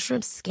garlic butter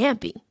shrimp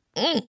scampi.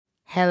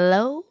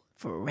 Hello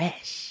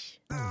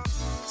Fresh.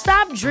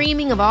 Stop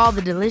dreaming of all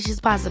the delicious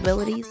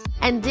possibilities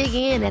and dig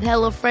in at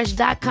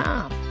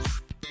HelloFresh.com.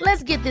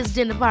 Let's get this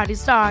dinner party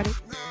started.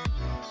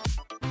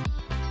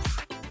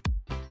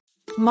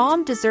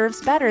 Mom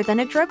deserves better than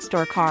a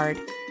drugstore card.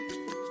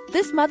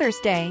 This Mother's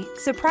Day,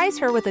 surprise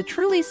her with a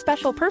truly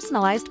special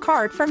personalized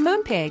card from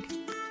Moonpig.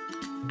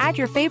 Add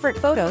your favorite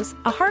photos,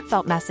 a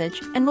heartfelt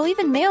message, and we'll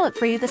even mail it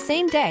for you the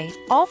same day,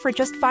 all for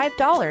just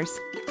 $5.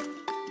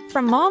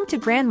 From mom to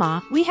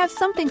grandma, we have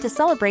something to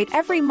celebrate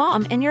every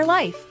mom in your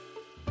life.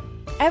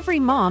 Every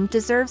mom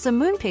deserves a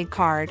Moonpig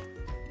card.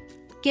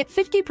 Get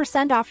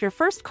 50% off your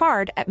first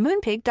card at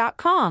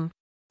Moonpig.com.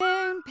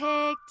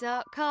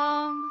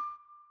 Moonpig.com